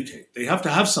to communicate? They have to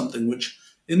have something which,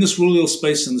 in this Rooleal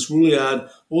space, in this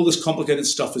Roolead, all this complicated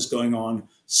stuff is going on.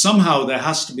 Somehow there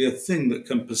has to be a thing that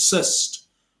can persist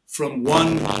from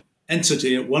one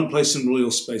entity at one place in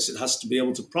Rooleal space. It has to be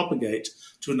able to propagate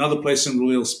to another place in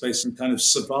Rooleal space and kind of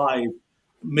survive,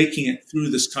 making it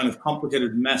through this kind of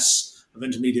complicated mess of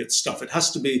intermediate stuff. It has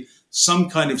to be some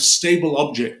kind of stable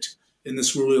object in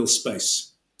this Rooleal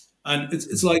space. And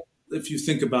it's like, if you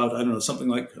think about, I don't know, something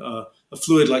like a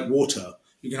fluid like water,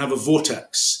 you can have a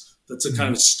vortex that's a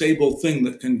kind of stable thing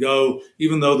that can go,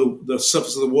 even though the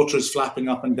surface of the water is flapping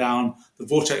up and down, the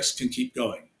vortex can keep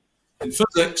going. In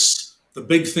physics, the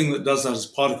big thing that does that is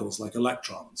particles like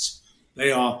electrons.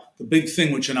 They are the big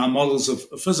thing which in our models of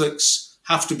physics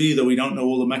have to be, though we don't know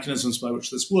all the mechanisms by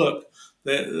which this work,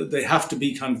 they have to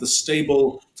be kind of the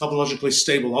stable, topologically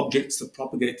stable objects that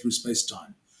propagate through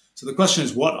space-time. So the question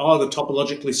is, what are the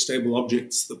topologically stable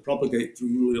objects that propagate through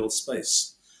Rooleal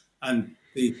space? And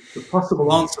the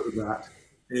possible answer to that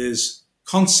is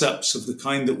concepts of the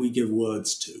kind that we give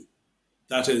words to.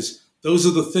 That is, those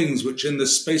are the things which in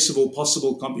this space of all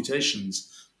possible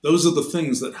computations, those are the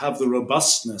things that have the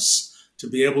robustness to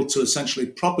be able to essentially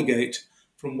propagate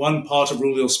from one part of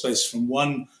Rooleal space, from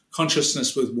one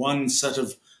consciousness with one set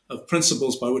of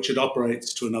principles by which it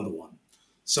operates to another one.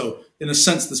 So in a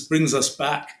sense, this brings us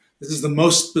back. This is the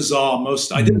most bizarre,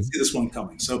 I didn't see this one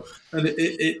coming. So and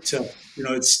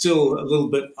it's still a little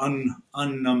bit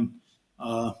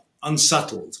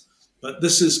unsettled, but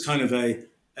this is kind of a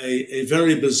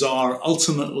very bizarre,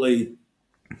 ultimately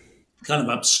kind of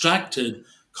abstracted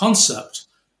concept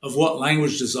of what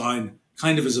language design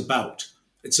kind of is about.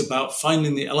 It's about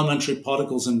finding the elementary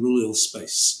particles in Rooleal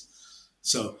space.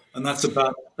 So, and that's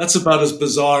about as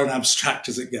bizarre and abstract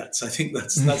as it gets. I think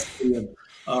that's the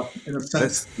in a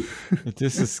sense.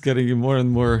 This is getting more and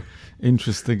more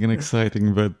interesting and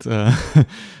exciting, but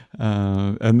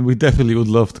and we definitely would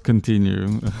love to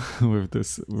continue with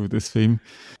this theme.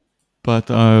 But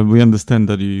we understand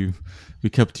that we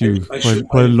kept you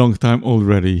quite a long time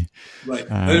already. Right.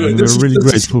 Anyway, we're really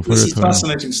grateful for your time. This is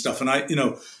fascinating stuff, and I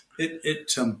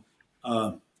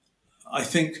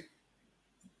think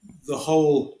the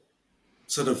whole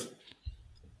sort of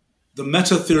the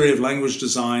meta theory of language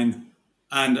design,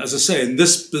 and as I say, in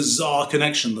this bizarre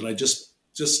connection that I just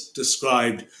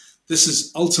described, this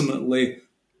is ultimately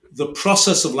the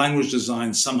process of language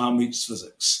design somehow meets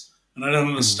physics, and I don't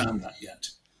understand that yet.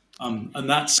 And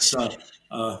that's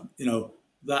and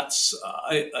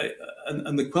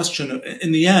the question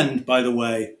in the end, by the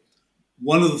way,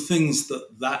 one of the things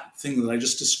that thing that I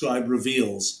just described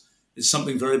reveals is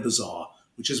something very bizarre,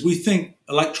 which is we think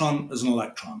electron is an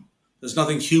electron. There's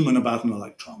nothing human about an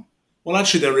electron. Well,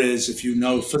 actually there is. If you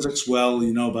know physics well,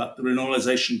 you know about the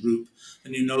renormalization group,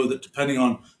 and you know that depending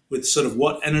on with sort of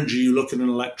what energy you look at an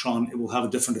electron, it will have a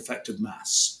different effective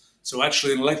mass. So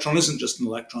actually an electron isn't just an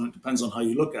electron. It depends on how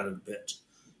you look at it a bit.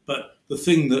 But the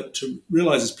thing that to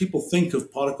realize is people think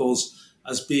of particles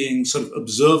as being sort of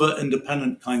observer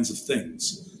independent kinds of things,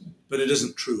 but it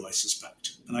isn't true, I suspect.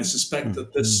 And I suspect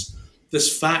that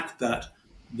this fact that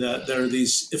there are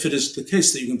these, if it is the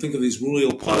case that you can think of these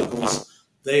radial particles,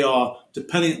 they are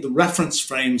depending, the reference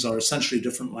frames are essentially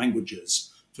different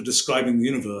languages for describing the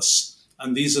universe.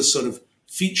 And these are sort of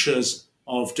features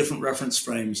of different reference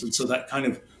frames. And so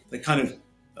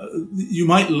you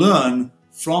might learn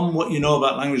from what you know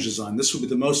about language design. This would be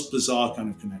the most bizarre kind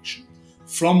of connection.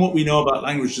 From what we know about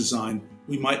language design,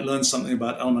 we might learn something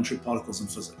about elementary particles in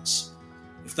physics.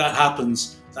 If that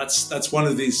happens, that's one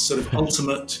of these sort of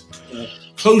ultimate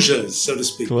closures, so to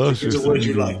speak. Closures, is a word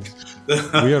you like.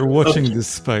 We are watching this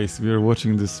space. We are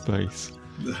watching this space.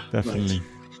 Definitely.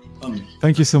 Right.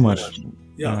 Thank you so much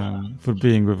for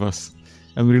being with us.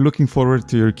 And we're looking forward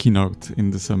to your keynote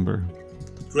in December.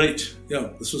 Great. Yeah,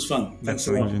 this was fun. Thanks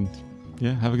a lot.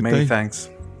 Yeah, have a good day. Many thanks.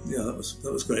 Yeah, that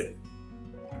was great.